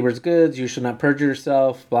covet your neighbor's goods. You shall not perjure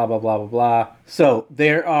yourself. Blah, blah, blah, blah, blah. So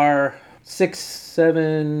there are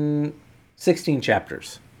 16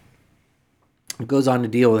 chapters. It goes on to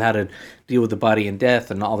deal with how to deal with the body and death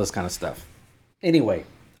and all this kind of stuff. Anyway,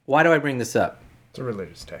 why do I bring this up? It's a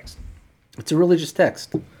religious text. It's a religious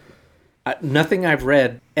text. Nothing I've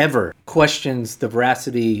read ever questions the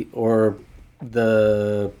veracity or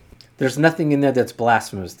there's nothing in there that's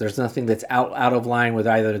blasphemous. There's nothing that's out of line with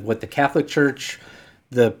either what the Catholic Church,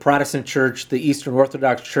 the Protestant Church, the Eastern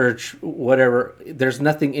Orthodox Church, whatever. There's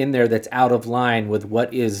nothing in there that's out of line with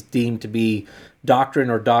what is deemed to be doctrine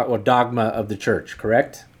or dogma of the church,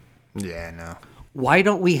 correct? Yeah, no. Why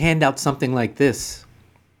don't we hand out something like this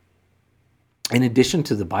in addition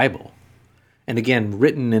to the Bible? And again,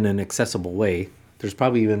 written in an accessible way. There's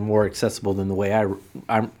probably even more accessible than the way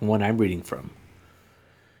I'm reading from.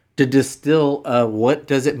 To distill what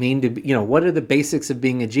does it mean to be, what are the basics of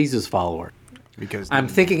being a Jesus follower? Because I'm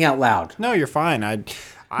thinking out loud. No, you're fine.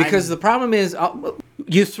 Because the problem is,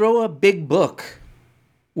 you throw a big book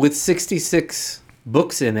with 66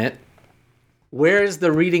 books in it. Where is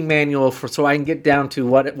the reading manual so I can get down to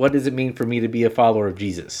what does it mean for me to be a follower of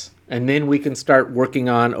Jesus? And then we can start working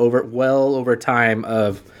on over time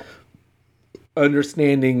of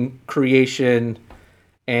understanding creation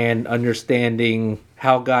and understanding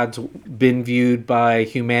how God's been viewed by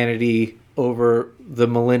humanity over the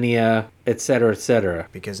millennia, etc., etc.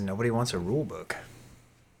 Because nobody wants a rule book.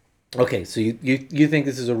 Okay, so you think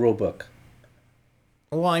this is a rule book?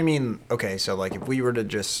 Well, I mean, okay, so like if we were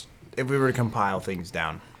to compile things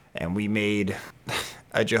down and we made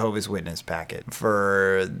a Jehovah's Witness packet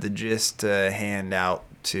for the gist to hand out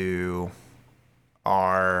to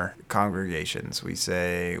our congregations, we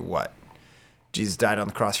say what? Jesus died on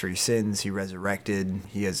the cross for your sins. He resurrected.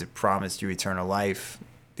 He has promised you eternal life.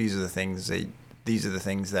 These are the things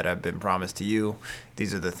that have been promised to you.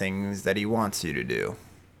 These are the things that he wants you to do.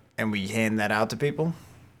 And we hand that out to people?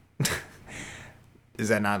 Is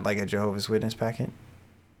that not like a Jehovah's Witness packet?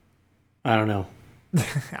 I don't know.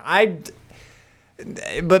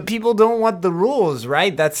 But people don't want the rules,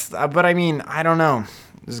 right? But I mean, I don't know.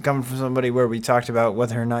 This is coming from somebody where we talked about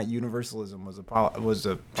whether or not universalism was a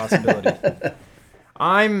possibility.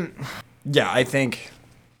 I think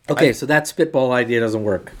Okay, so that spitball idea doesn't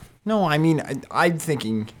work. No, I mean, I'm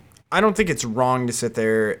thinking, I don't think it's wrong to sit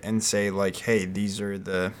there and say, like, hey, these are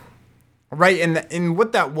the... Right, and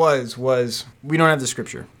what that was we don't have the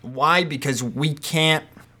scripture. Why? Because we can't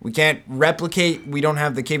replicate. We don't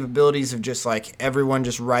have the capabilities of just, like, everyone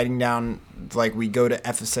just writing down, like, we go to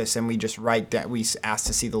Ephesus and we just write that, we ask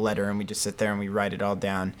to see the letter and we just sit there and we write it all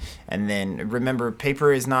down. And then, remember,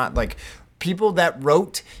 paper is not, like, people that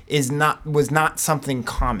wrote was not something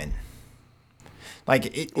common.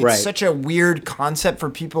 Like, it's Right. such a weird concept for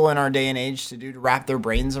people in our day and age to do, to wrap their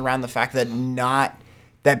brains around the fact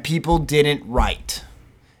that people didn't write.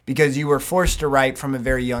 Because you were forced to write from a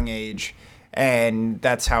very young age, and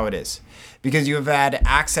that's how it is. Because you have had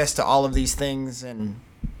access to all of these things, and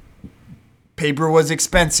paper was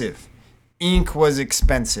expensive. Ink was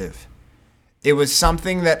expensive. It was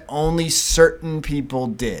something that only certain people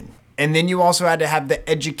did. And then you also had to have the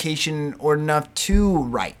education or enough to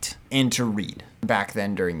write and to read back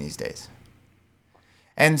then during these days.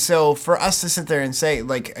 And so for us to sit there and say,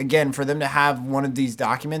 like, again, for them to have one of these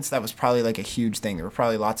documents, that was probably like a huge thing. There were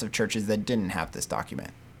probably lots of churches that didn't have this document.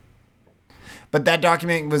 But that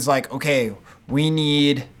document was like, okay, we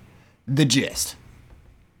need the gist.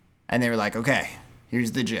 And they were like, okay,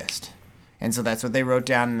 here's the gist. And so that's what they wrote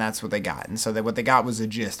down, and that's what they got. And so what they got was a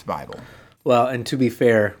gist Bible. Well, and to be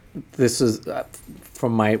fair, this is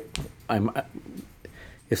from my...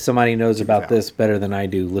 if somebody knows about this better than I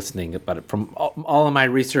do listening about it, from all of my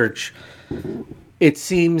research, it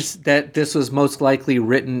seems that this was most likely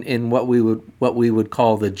written in what we would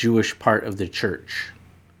call the Jewish part of the church.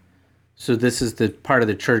 So this is the part of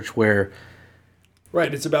the church where...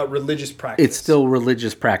 Right, it's about religious practice. It's still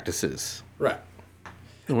religious practices. Right.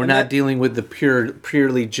 And we're not dealing with the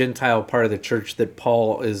purely Gentile part of the church that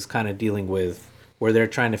Paul is kind of dealing with, where they're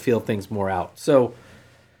trying to feel things more out. So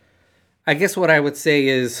I guess what I would say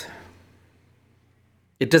is,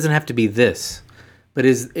 it doesn't have to be this, but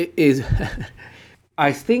is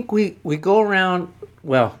I think we go around,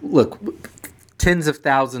 well, look, tens of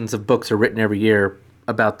thousands of books are written every year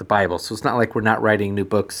about the Bible. So it's not like we're not writing new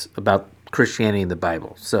books about Christianity and the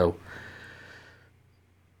Bible. So,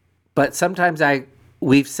 but sometimes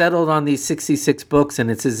we've settled on these 66 books, and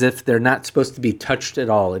it's as if they're not supposed to be touched at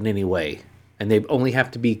all in any way, and they only have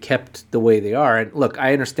to be kept the way they are. And look,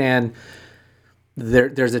 I understand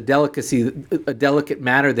there's a delicate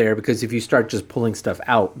matter there, because if you start just pulling stuff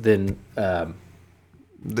out, then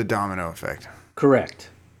The domino effect. correct.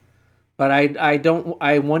 But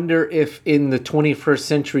I wonder if in the 21st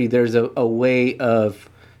century there's a way of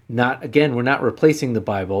not, again, we're not replacing the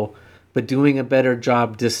Bible, but doing a better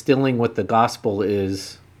job distilling what the gospel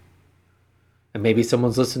is. And maybe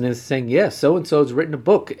someone's listening and saying, yes, so-and-so has written a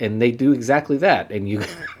book, and they do exactly that.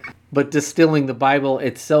 But distilling the Bible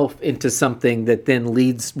itself into something that then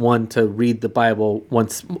leads one to read the Bible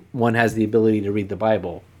once one has the ability to read the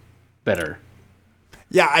Bible better.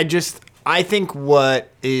 Yeah, I think what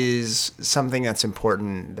is something that's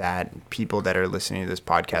important that people that are listening to this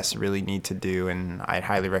podcast really need to do, and I'd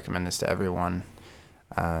highly recommend this to everyone,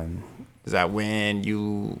 is that when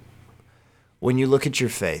you look at your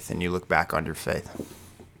faith and you look back on your faith,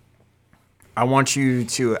 I want you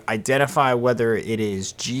to identify whether it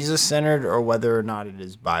is Jesus-centered or whether or not it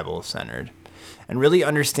is Bible-centered, and really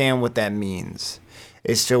understand what that means.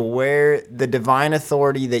 Is to where the divine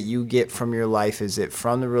authority that you get from your life, is it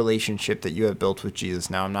from the relationship that you have built with Jesus?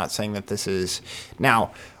 Now, I'm not saying that this is...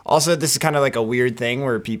 Now, also, this is kind of like a weird thing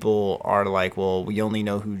where people are like, well, we only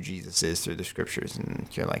know who Jesus is through the scriptures. And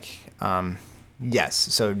you're like, yes.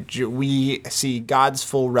 So we see God's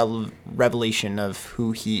full revelation of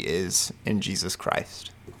who he is in Jesus Christ.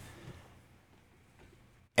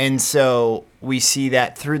 And so we see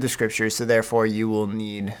that through the scriptures. So therefore, you will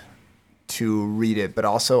need to read it, but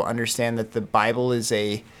also understand that the Bible is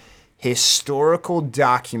a historical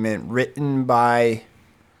document written by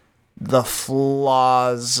the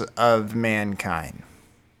flaws of mankind,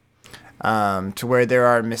 to where there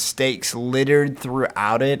are mistakes littered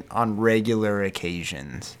throughout it on regular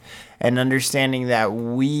occasions, and understanding that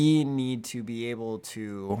we need to be able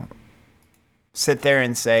to sit there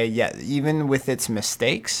and say, yeah, even with its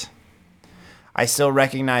mistakes, I still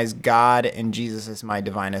recognize God and Jesus as my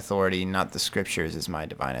divine authority, not the scriptures as my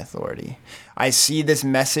divine authority. I see this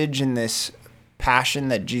message and this passion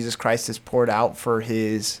that Jesus Christ has poured out for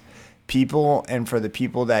his people and for the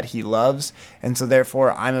people that he loves. And so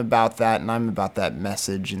therefore I'm about that, and I'm about that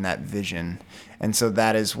message and that vision. And so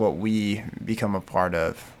that is what we become a part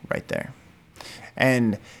of right there.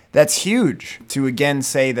 And that's huge to again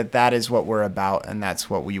say that that is what we're about and that's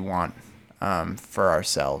what we want. For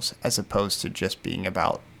ourselves, as opposed to just being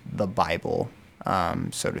about the Bible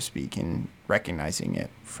so to speak, and recognizing it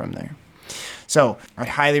from there. So I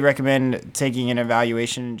highly recommend taking an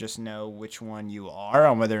evaluation and just know which one you are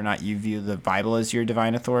on whether or not you view the Bible as your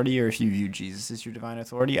divine authority or if you view Jesus as your divine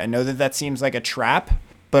authority. I know that that seems like a trap,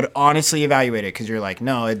 but honestly evaluate it, because you're like,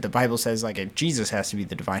 no, the Bible says like Jesus has to be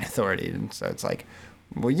the divine authority. And so it's like,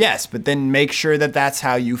 well, yes, but then make sure that that's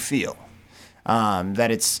how you feel. That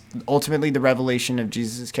it's ultimately the revelation of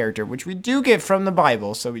Jesus' character, which we do get from the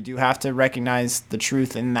Bible, so we do have to recognize the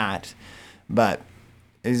truth in that. But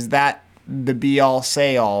is that the be-all,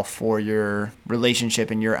 say-all for your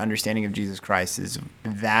relationship and your understanding of Jesus Christ? Is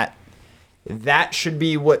that should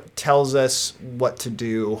be what tells us what to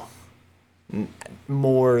do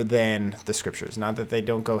more than the scriptures. Not that they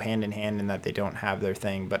don't go hand in hand and that they don't have their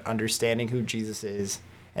thing, but understanding who Jesus is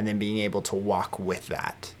and then being able to walk with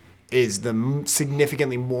that is the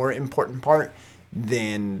significantly more important part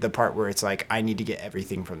than the part where it's like, I need to get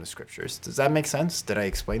everything from the scriptures. Does that make sense? Did I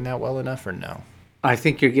explain that well enough or no? I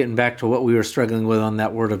think you're getting back to what we were struggling with on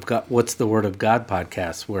that Word of God, What's the Word of God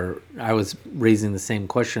podcast, where I was raising the same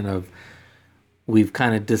question of, we've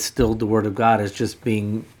kind of distilled the Word of God as just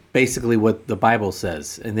being basically what the Bible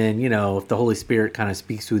says. And then, if the Holy Spirit kind of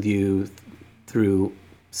speaks with you through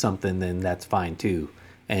something, then that's fine too.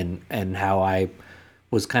 And how I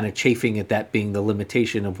was kind of chafing at that being the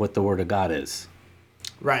limitation of what the Word of God is.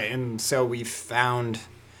 Right. And so we found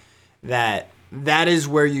that is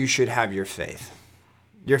where you should have your faith.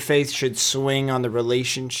 Your faith should swing on the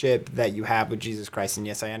relationship that you have with Jesus Christ. And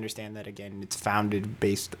yes, I understand that, again, it's founded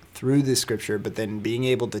based through the scripture, but then being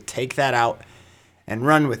able to take that out and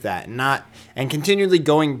run with that, and continually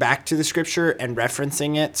going back to the scripture and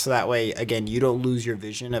referencing it, so that way, again, you don't lose your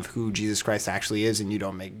vision of who Jesus Christ actually is and you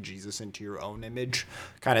don't make Jesus into your own image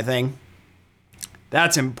kind of thing.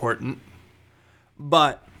 That's important.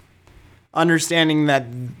 But understanding that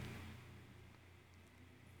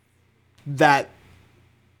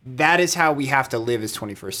is how we have to live as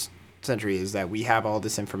 21st century, is that we have all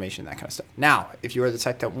this information, that kind of stuff. Now, if you are the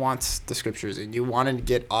type that wants the scriptures and you want to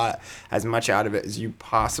get as much out of it as you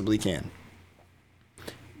possibly can,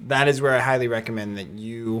 that is where I highly recommend that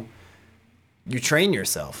you train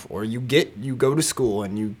yourself, or you go to school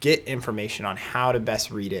and you get information on how to best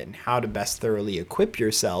read it and how to best thoroughly equip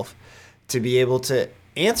yourself to be able to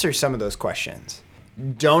answer some of those questions.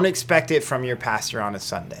 Don't expect it from your pastor on a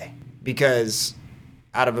Sunday, because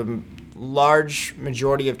out of a large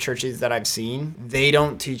majority of churches that I've seen, they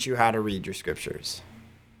don't teach you how to read your scriptures.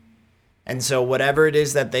 And so whatever it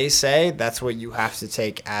is that they say, that's what you have to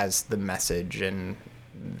take as the message. And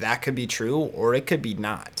that could be true or it could be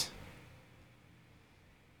not.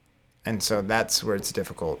 And so that's where it's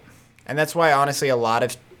difficult. And that's why, honestly, a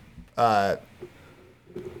lot of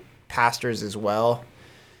pastors as well,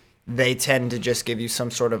 they tend to just give you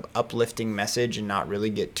some sort of uplifting message and not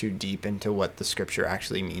really get too deep into what the scripture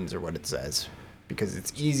actually means or what it says, because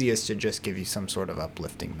it's easiest to just give you some sort of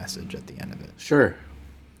uplifting message at the end of it. Sure.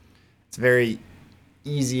 It's very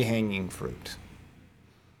easy hanging fruit.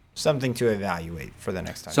 Something to evaluate for the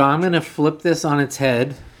next time. So I'm going to flip this on its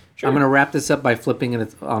head. Sure. I'm going to wrap this up by flipping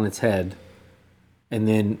it on its head and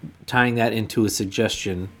then tying that into a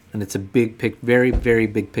suggestion. And it's a very, very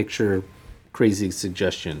big picture, crazy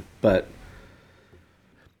suggestion. But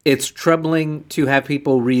it's troubling to have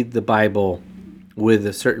people read the Bible with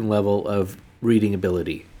a certain level of reading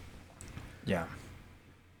ability. Yeah.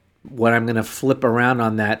 What I'm going to flip around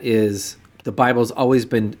on that is the Bible's always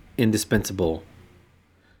been indispensable.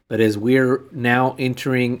 But as we're now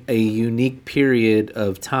entering a unique period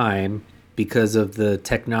of time because of the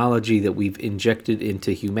technology that we've injected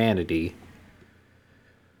into humanity,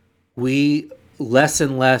 we less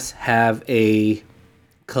and less have a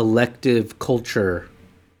collective culture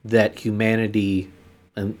that humanity,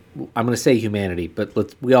 and I'm going to say humanity,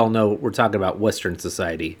 but we all know we're talking about Western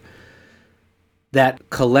society. That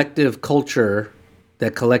collective culture,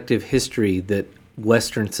 that collective history that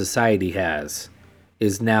Western society has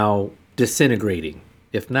is now disintegrating,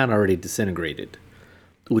 if not already disintegrated,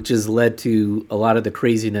 which has led to a lot of the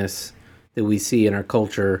craziness that we see in our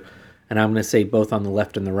culture. And I'm going to say both on the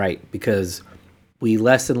left and the right, because we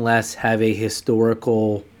less and less have a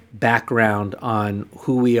historical background on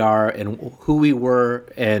who we are and who we were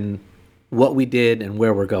and what we did and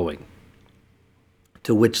where we're going.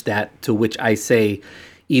 To which I say,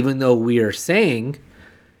 even though we are saying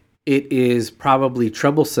it is probably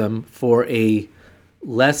troublesome for a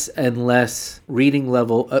less and less reading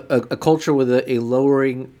level, a culture with a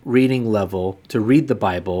lowering reading level to read the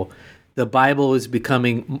Bible is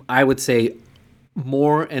becoming, I would say,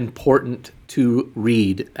 more important to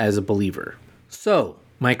read as a believer. So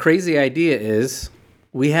my crazy idea is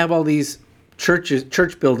we have all these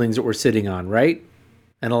church buildings that we're sitting on, right?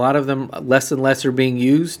 And a lot of them less and less are being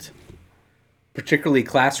used, particularly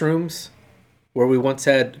classrooms, where we once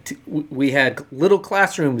had we had little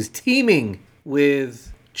classrooms teeming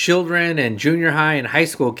with children and junior high and high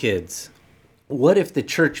school kids. What if the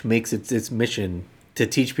church makes it its mission to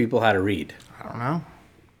teach people how to read? I don't know.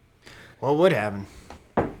 What would happen?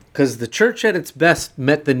 Because the church at its best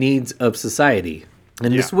met the needs of society.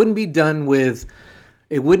 And this wouldn't be done with,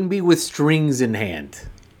 it wouldn't be with strings in hand.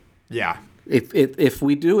 Yeah. If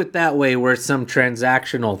we do it that way where it's some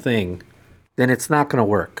transactional thing, then it's not going to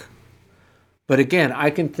work. But again, I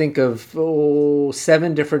can think of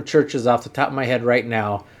 7 different churches off the top of my head right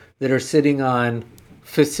now that are sitting on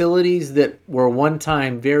facilities that were one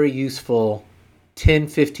time very useful 10,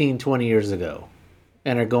 15, 20 years ago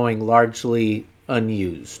and are going largely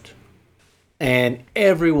unused. And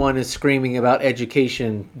everyone is screaming about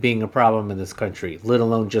education being a problem in this country, let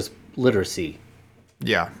alone just literacy.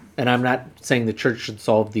 Yeah. And I'm not saying the church should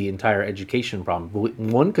solve the entire education problem, but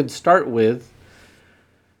one could start with,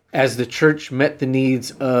 as the church met the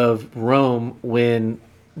needs of Rome when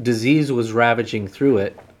disease was ravaging through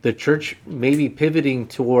it, the church may be pivoting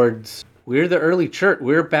towards, we're the early church.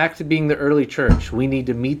 We're back to being the early church. We need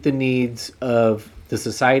to meet the needs of the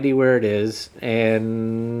society where it is,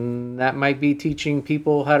 and that might be teaching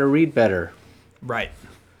people how to read better. Right.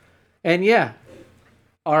 And yeah,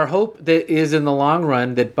 our hope that is in the long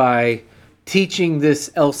run that by teaching this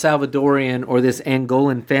El Salvadorian or this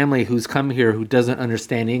Angolan family who's come here who doesn't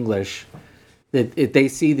understand English, that if they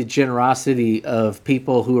see the generosity of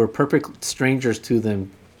people who are perfect strangers to them,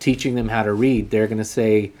 teaching them how to read, they're going to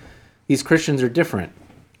say, these Christians are different.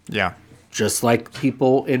 Yeah. Just like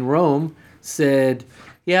people in Rome said,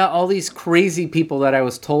 yeah, all these crazy people that I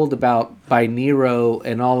was told about by Nero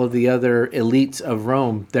and all of the other elites of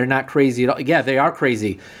Rome, they're not crazy at all. Yeah, they are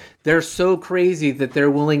crazy. They're so crazy that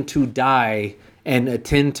they're willing to die and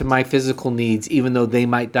attend to my physical needs, even though they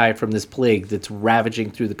might die from this plague that's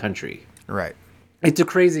ravaging through the country. Right. It's a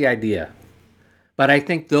crazy idea. But I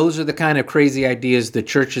think those are the kind of crazy ideas the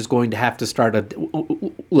church is going to have to start.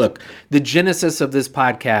 Look, the genesis of this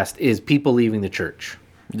podcast is people leaving the church.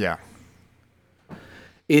 Yeah.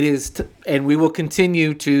 It is, and we will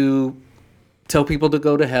continue to tell people to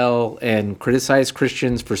go to hell and criticize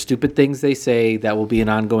Christians for stupid things they say. That will be an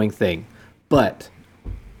ongoing thing. But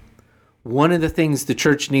one of the things the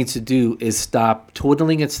church needs to do is stop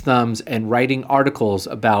twiddling its thumbs and writing articles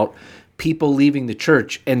about people leaving the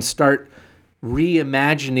church and start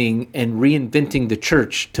reimagining and reinventing the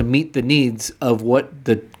church to meet the needs of what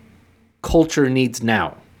the culture needs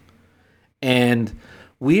now. And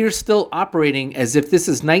we are still operating as if this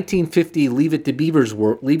is 1950 Leave It to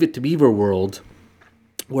Beaver world,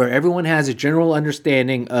 where everyone has a general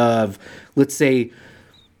understanding of, let's say,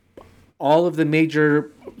 all of the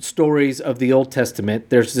major stories of the Old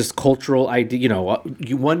Testament. There's this cultural idea,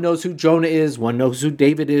 one knows who Jonah is, one knows who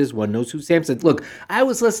David is, one knows who Samson. Look, I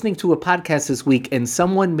was listening to a podcast this week and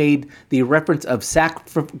someone made the reference of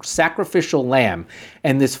sacrificial lamb.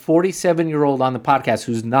 And this 47-year-old on the podcast,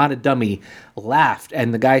 who's not a dummy, laughed.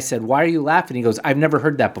 And the guy said, "Why are you laughing?" He goes, "I've never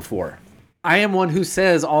heard that before." I am one who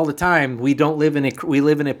says all the time, we live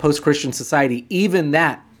in a post-Christian society. Even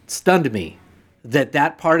that stunned me.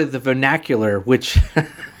 That part of the vernacular, which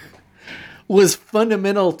was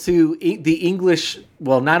fundamental to the English,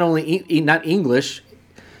 well, not English,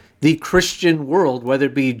 the Christian world, whether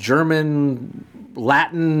it be German,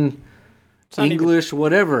 Latin, English,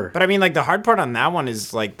 whatever. But I mean, like, the hard part on that one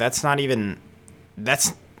is, like, that's not even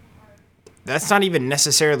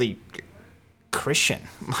necessarily Christian.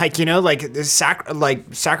 Like, like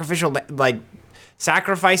sacrificial, like,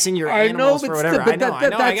 sacrificing your animals for whatever. I know.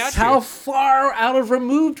 That's how far out of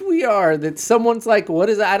removed we are. That someone's like, "What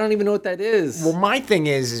is that? I don't even know what that is." Well, my thing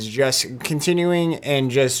is just continuing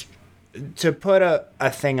and just to put a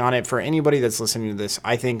thing on it for anybody that's listening to this.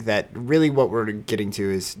 I think that really what we're getting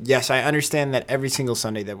to is, yes, I understand that every single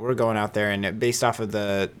Sunday that we're going out there and based off of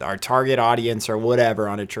our target audience or whatever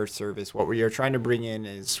on a church service, what we are trying to bring in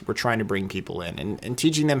is we're trying to bring people in, and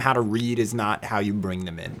teaching them how to read is not how you bring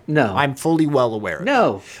them in. No. I'm fully well aware of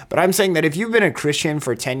No. that. But I'm saying that if you've been a Christian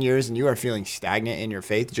for 10 years and you are feeling stagnant in your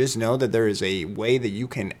faith, just know that there is a way that you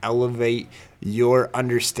can elevate your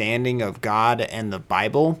understanding of God and the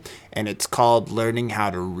Bible, and it's called learning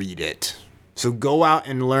how to read it. So go out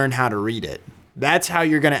and learn how to read it. That's how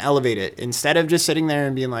you're going to elevate it. Instead of just sitting there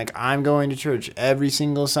and being like, I'm going to church every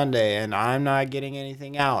single Sunday and I'm not getting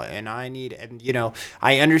anything out and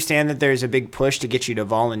I understand that there's a big push to get you to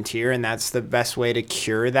volunteer, and that's the best way to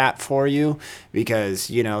cure that for you, because,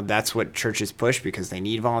 that's what churches push because they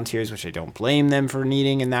need volunteers, which I don't blame them for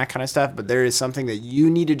needing and that kind of stuff. But there is something that you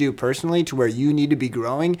need to do personally to where you need to be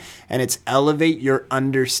growing, and it's elevate your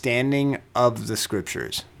understanding of the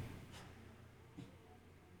scriptures.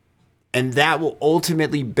 And that will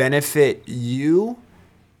ultimately benefit you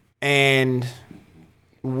and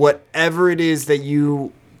whatever it is that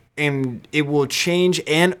you, and it will change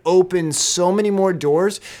and open so many more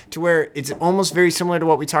doors to where it's almost very similar to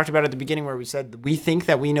what we talked about at the beginning, where we said we think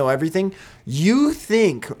that we know everything. You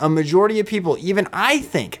think, a majority of people, even I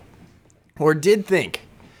think, or did think,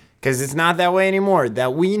 because it's not that way anymore,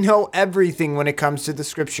 that we know everything when it comes to the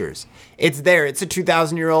scriptures. It's there. It's a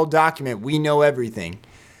 2,000-year-old document. We know everything.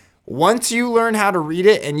 Once you learn how to read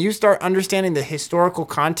it and you start understanding the historical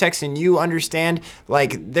context, and you understand,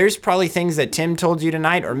 like, there's probably things that Tim told you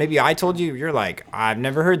tonight, or maybe I told you, you're like, I've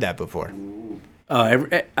never heard that before.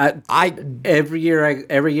 Every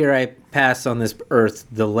year I pass on this earth,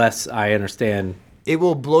 the less I understand. It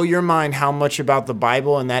will blow your mind how much about the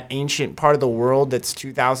Bible and that ancient part of the world that's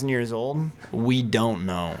 2,000 years old we don't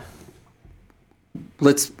know.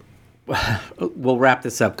 We'll wrap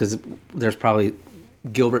this up, because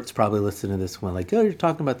Gilbert's probably listening to this one like, oh, you're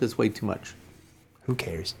talking about this way too much. Who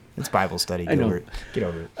cares? It's Bible study, Gilbert. Get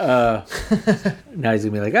over it. Now he's going to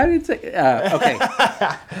be like, I didn't say... okay.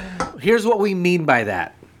 Here's what we mean by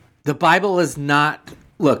that. The Bible is not...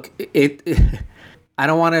 Look, I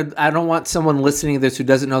don't want someone listening to this who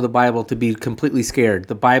doesn't know the Bible to be completely scared.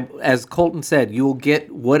 The Bible, as Colton said, you will get...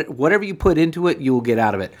 whatever you put into it, you will get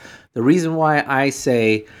out of it. The reason why I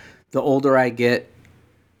say the older I get,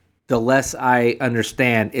 the less I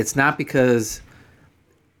understand, it's because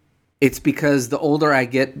the older I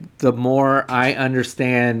get, the more I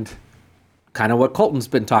understand kind of what Colton's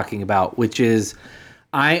been talking about, which is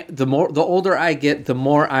the older I get, the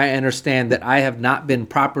more I understand that I have not been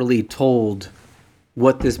properly told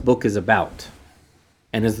what this book is about.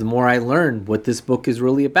 And as the more I learn what this book is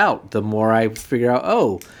really about, the more I figure out,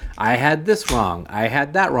 oh, I had this wrong, I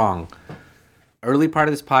had that wrong. Early part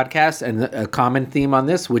of this podcast, and a common theme on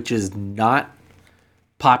this, which is not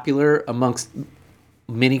popular amongst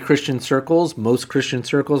many Christian circles, most Christian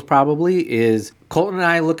circles probably, is Colton and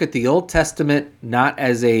I look at the Old Testament not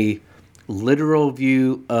as a literal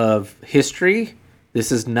view of history.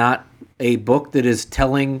 This is not a book that is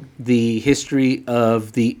telling the history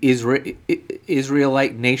of the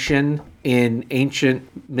Israelite nation in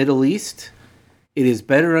ancient Middle East. It is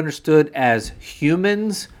better understood as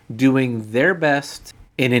humans doing their best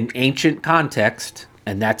in an ancient context,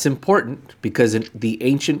 and that's important because in the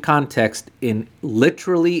ancient context, in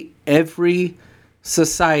literally every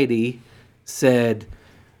society, said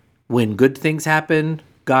when good things happen,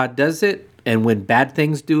 God does it, and when bad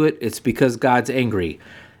things do it, it's because God's angry.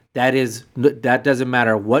 That doesn't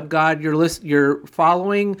matter what God you're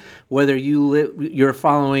following, whether you're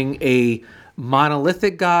following a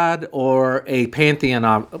monolithic God or a pantheon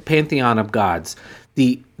of gods.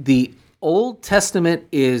 The Old Testament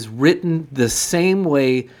is written the same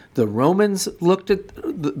way the Romans looked at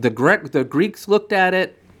the Greeks looked at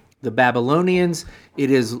it, the Babylonians.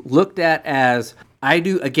 It is looked at as I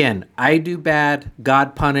do bad,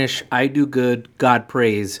 God punish, I do good, God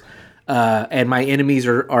praise, and my enemies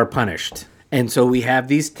are punished. And so we have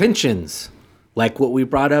these tensions, like what we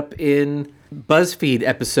brought up in BuzzFeed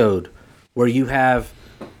episode, where you have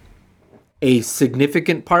a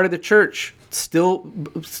significant part of the church still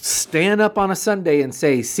stand up on a Sunday and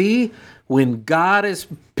say, see, when God is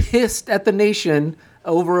pissed at the nation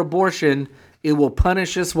over abortion, it will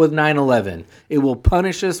punish us with 9/11. It will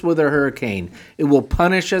punish us with a hurricane. It will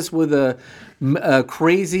punish us with a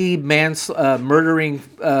crazy man murdering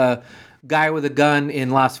guy with a gun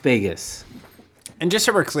in Las Vegas. And just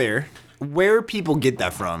so we're clear, where people get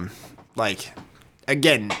that from, like,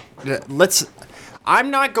 again,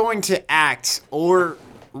 I'm not going to act or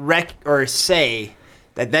say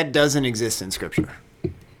that doesn't exist in Scripture.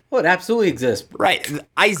 Well, it absolutely exists. Right.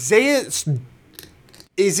 Isaiah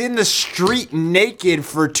is in the street naked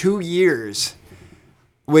for 2 years,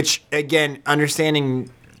 which, again,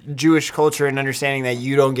 understanding Jewish culture and understanding that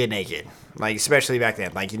you don't get naked, like, especially back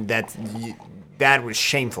then, like, that was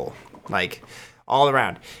shameful, like, all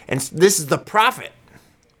around. And this is the prophet.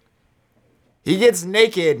 He gets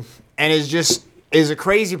naked and is a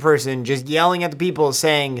crazy person just yelling at the people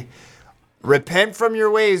saying, repent from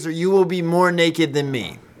your ways or you will be more naked than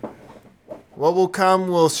me. What will come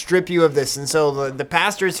will strip you of this. And so the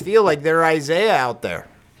pastors feel like they're Isaiah out there.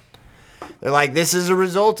 They're like, this is a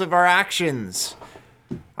result of our actions.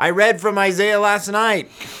 I read from Isaiah last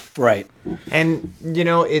night. Right. And,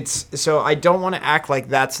 so I don't want to act like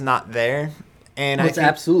that's not there. And It's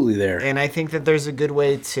absolutely there. And I think that there's a good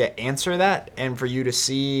way to answer that and for you to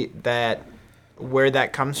see that where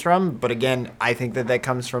that comes from. But again, I think that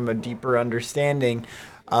comes from a deeper understanding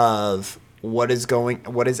of what is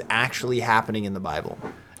actually happening in the Bible.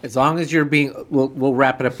 As long as you're we'll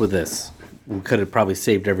wrap it up with this. We could have probably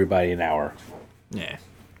saved everybody an hour. Yeah,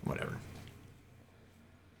 whatever.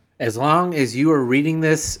 As long as you are reading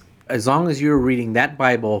this, as long as you're reading that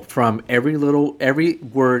Bible from every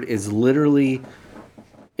word is literally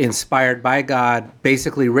inspired by God,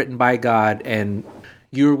 basically written by God, and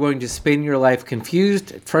you're going to spend your life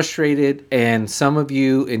confused, frustrated, and some of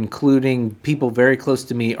you, including people very close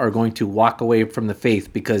to me, are going to walk away from the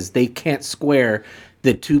faith because they can't square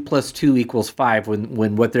that 2 + 2 = 5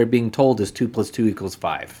 when what they're being told is 2 + 2 =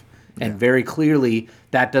 5. And very clearly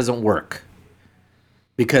that doesn't work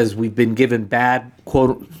because we've been given bad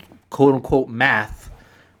quote unquote math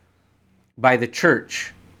by the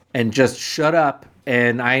church and just shut up.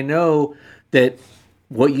 And I know that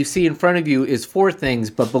what you see in front of you is 4 things,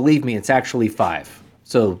 but believe me, it's actually 5.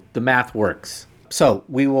 So the math works. So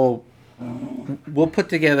we'll put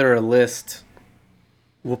together a list.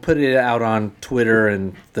 We'll put it out on Twitter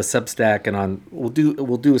and the Substack, and we'll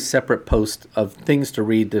do a separate post of things to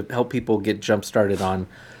read to help people get jump started on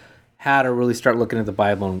how to really start looking at the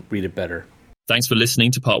Bible and read it better. Thanks for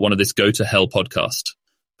listening to part 1 of this Go to Hell podcast.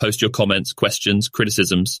 Post your comments, questions,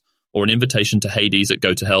 criticisms, or an invitation to Hades at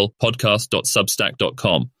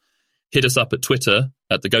gotohellpodcast.substack.com. Hit us up at Twitter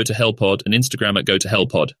at the Go to Hell Pod and Instagram at Go to Hell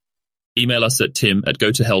Pod. Email us at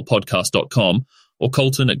tim@gotohellpodcast.com or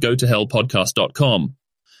colton@gotohellpodcast.com.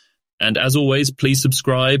 And as always, please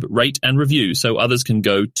subscribe, rate, and review so others can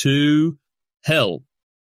go to hell.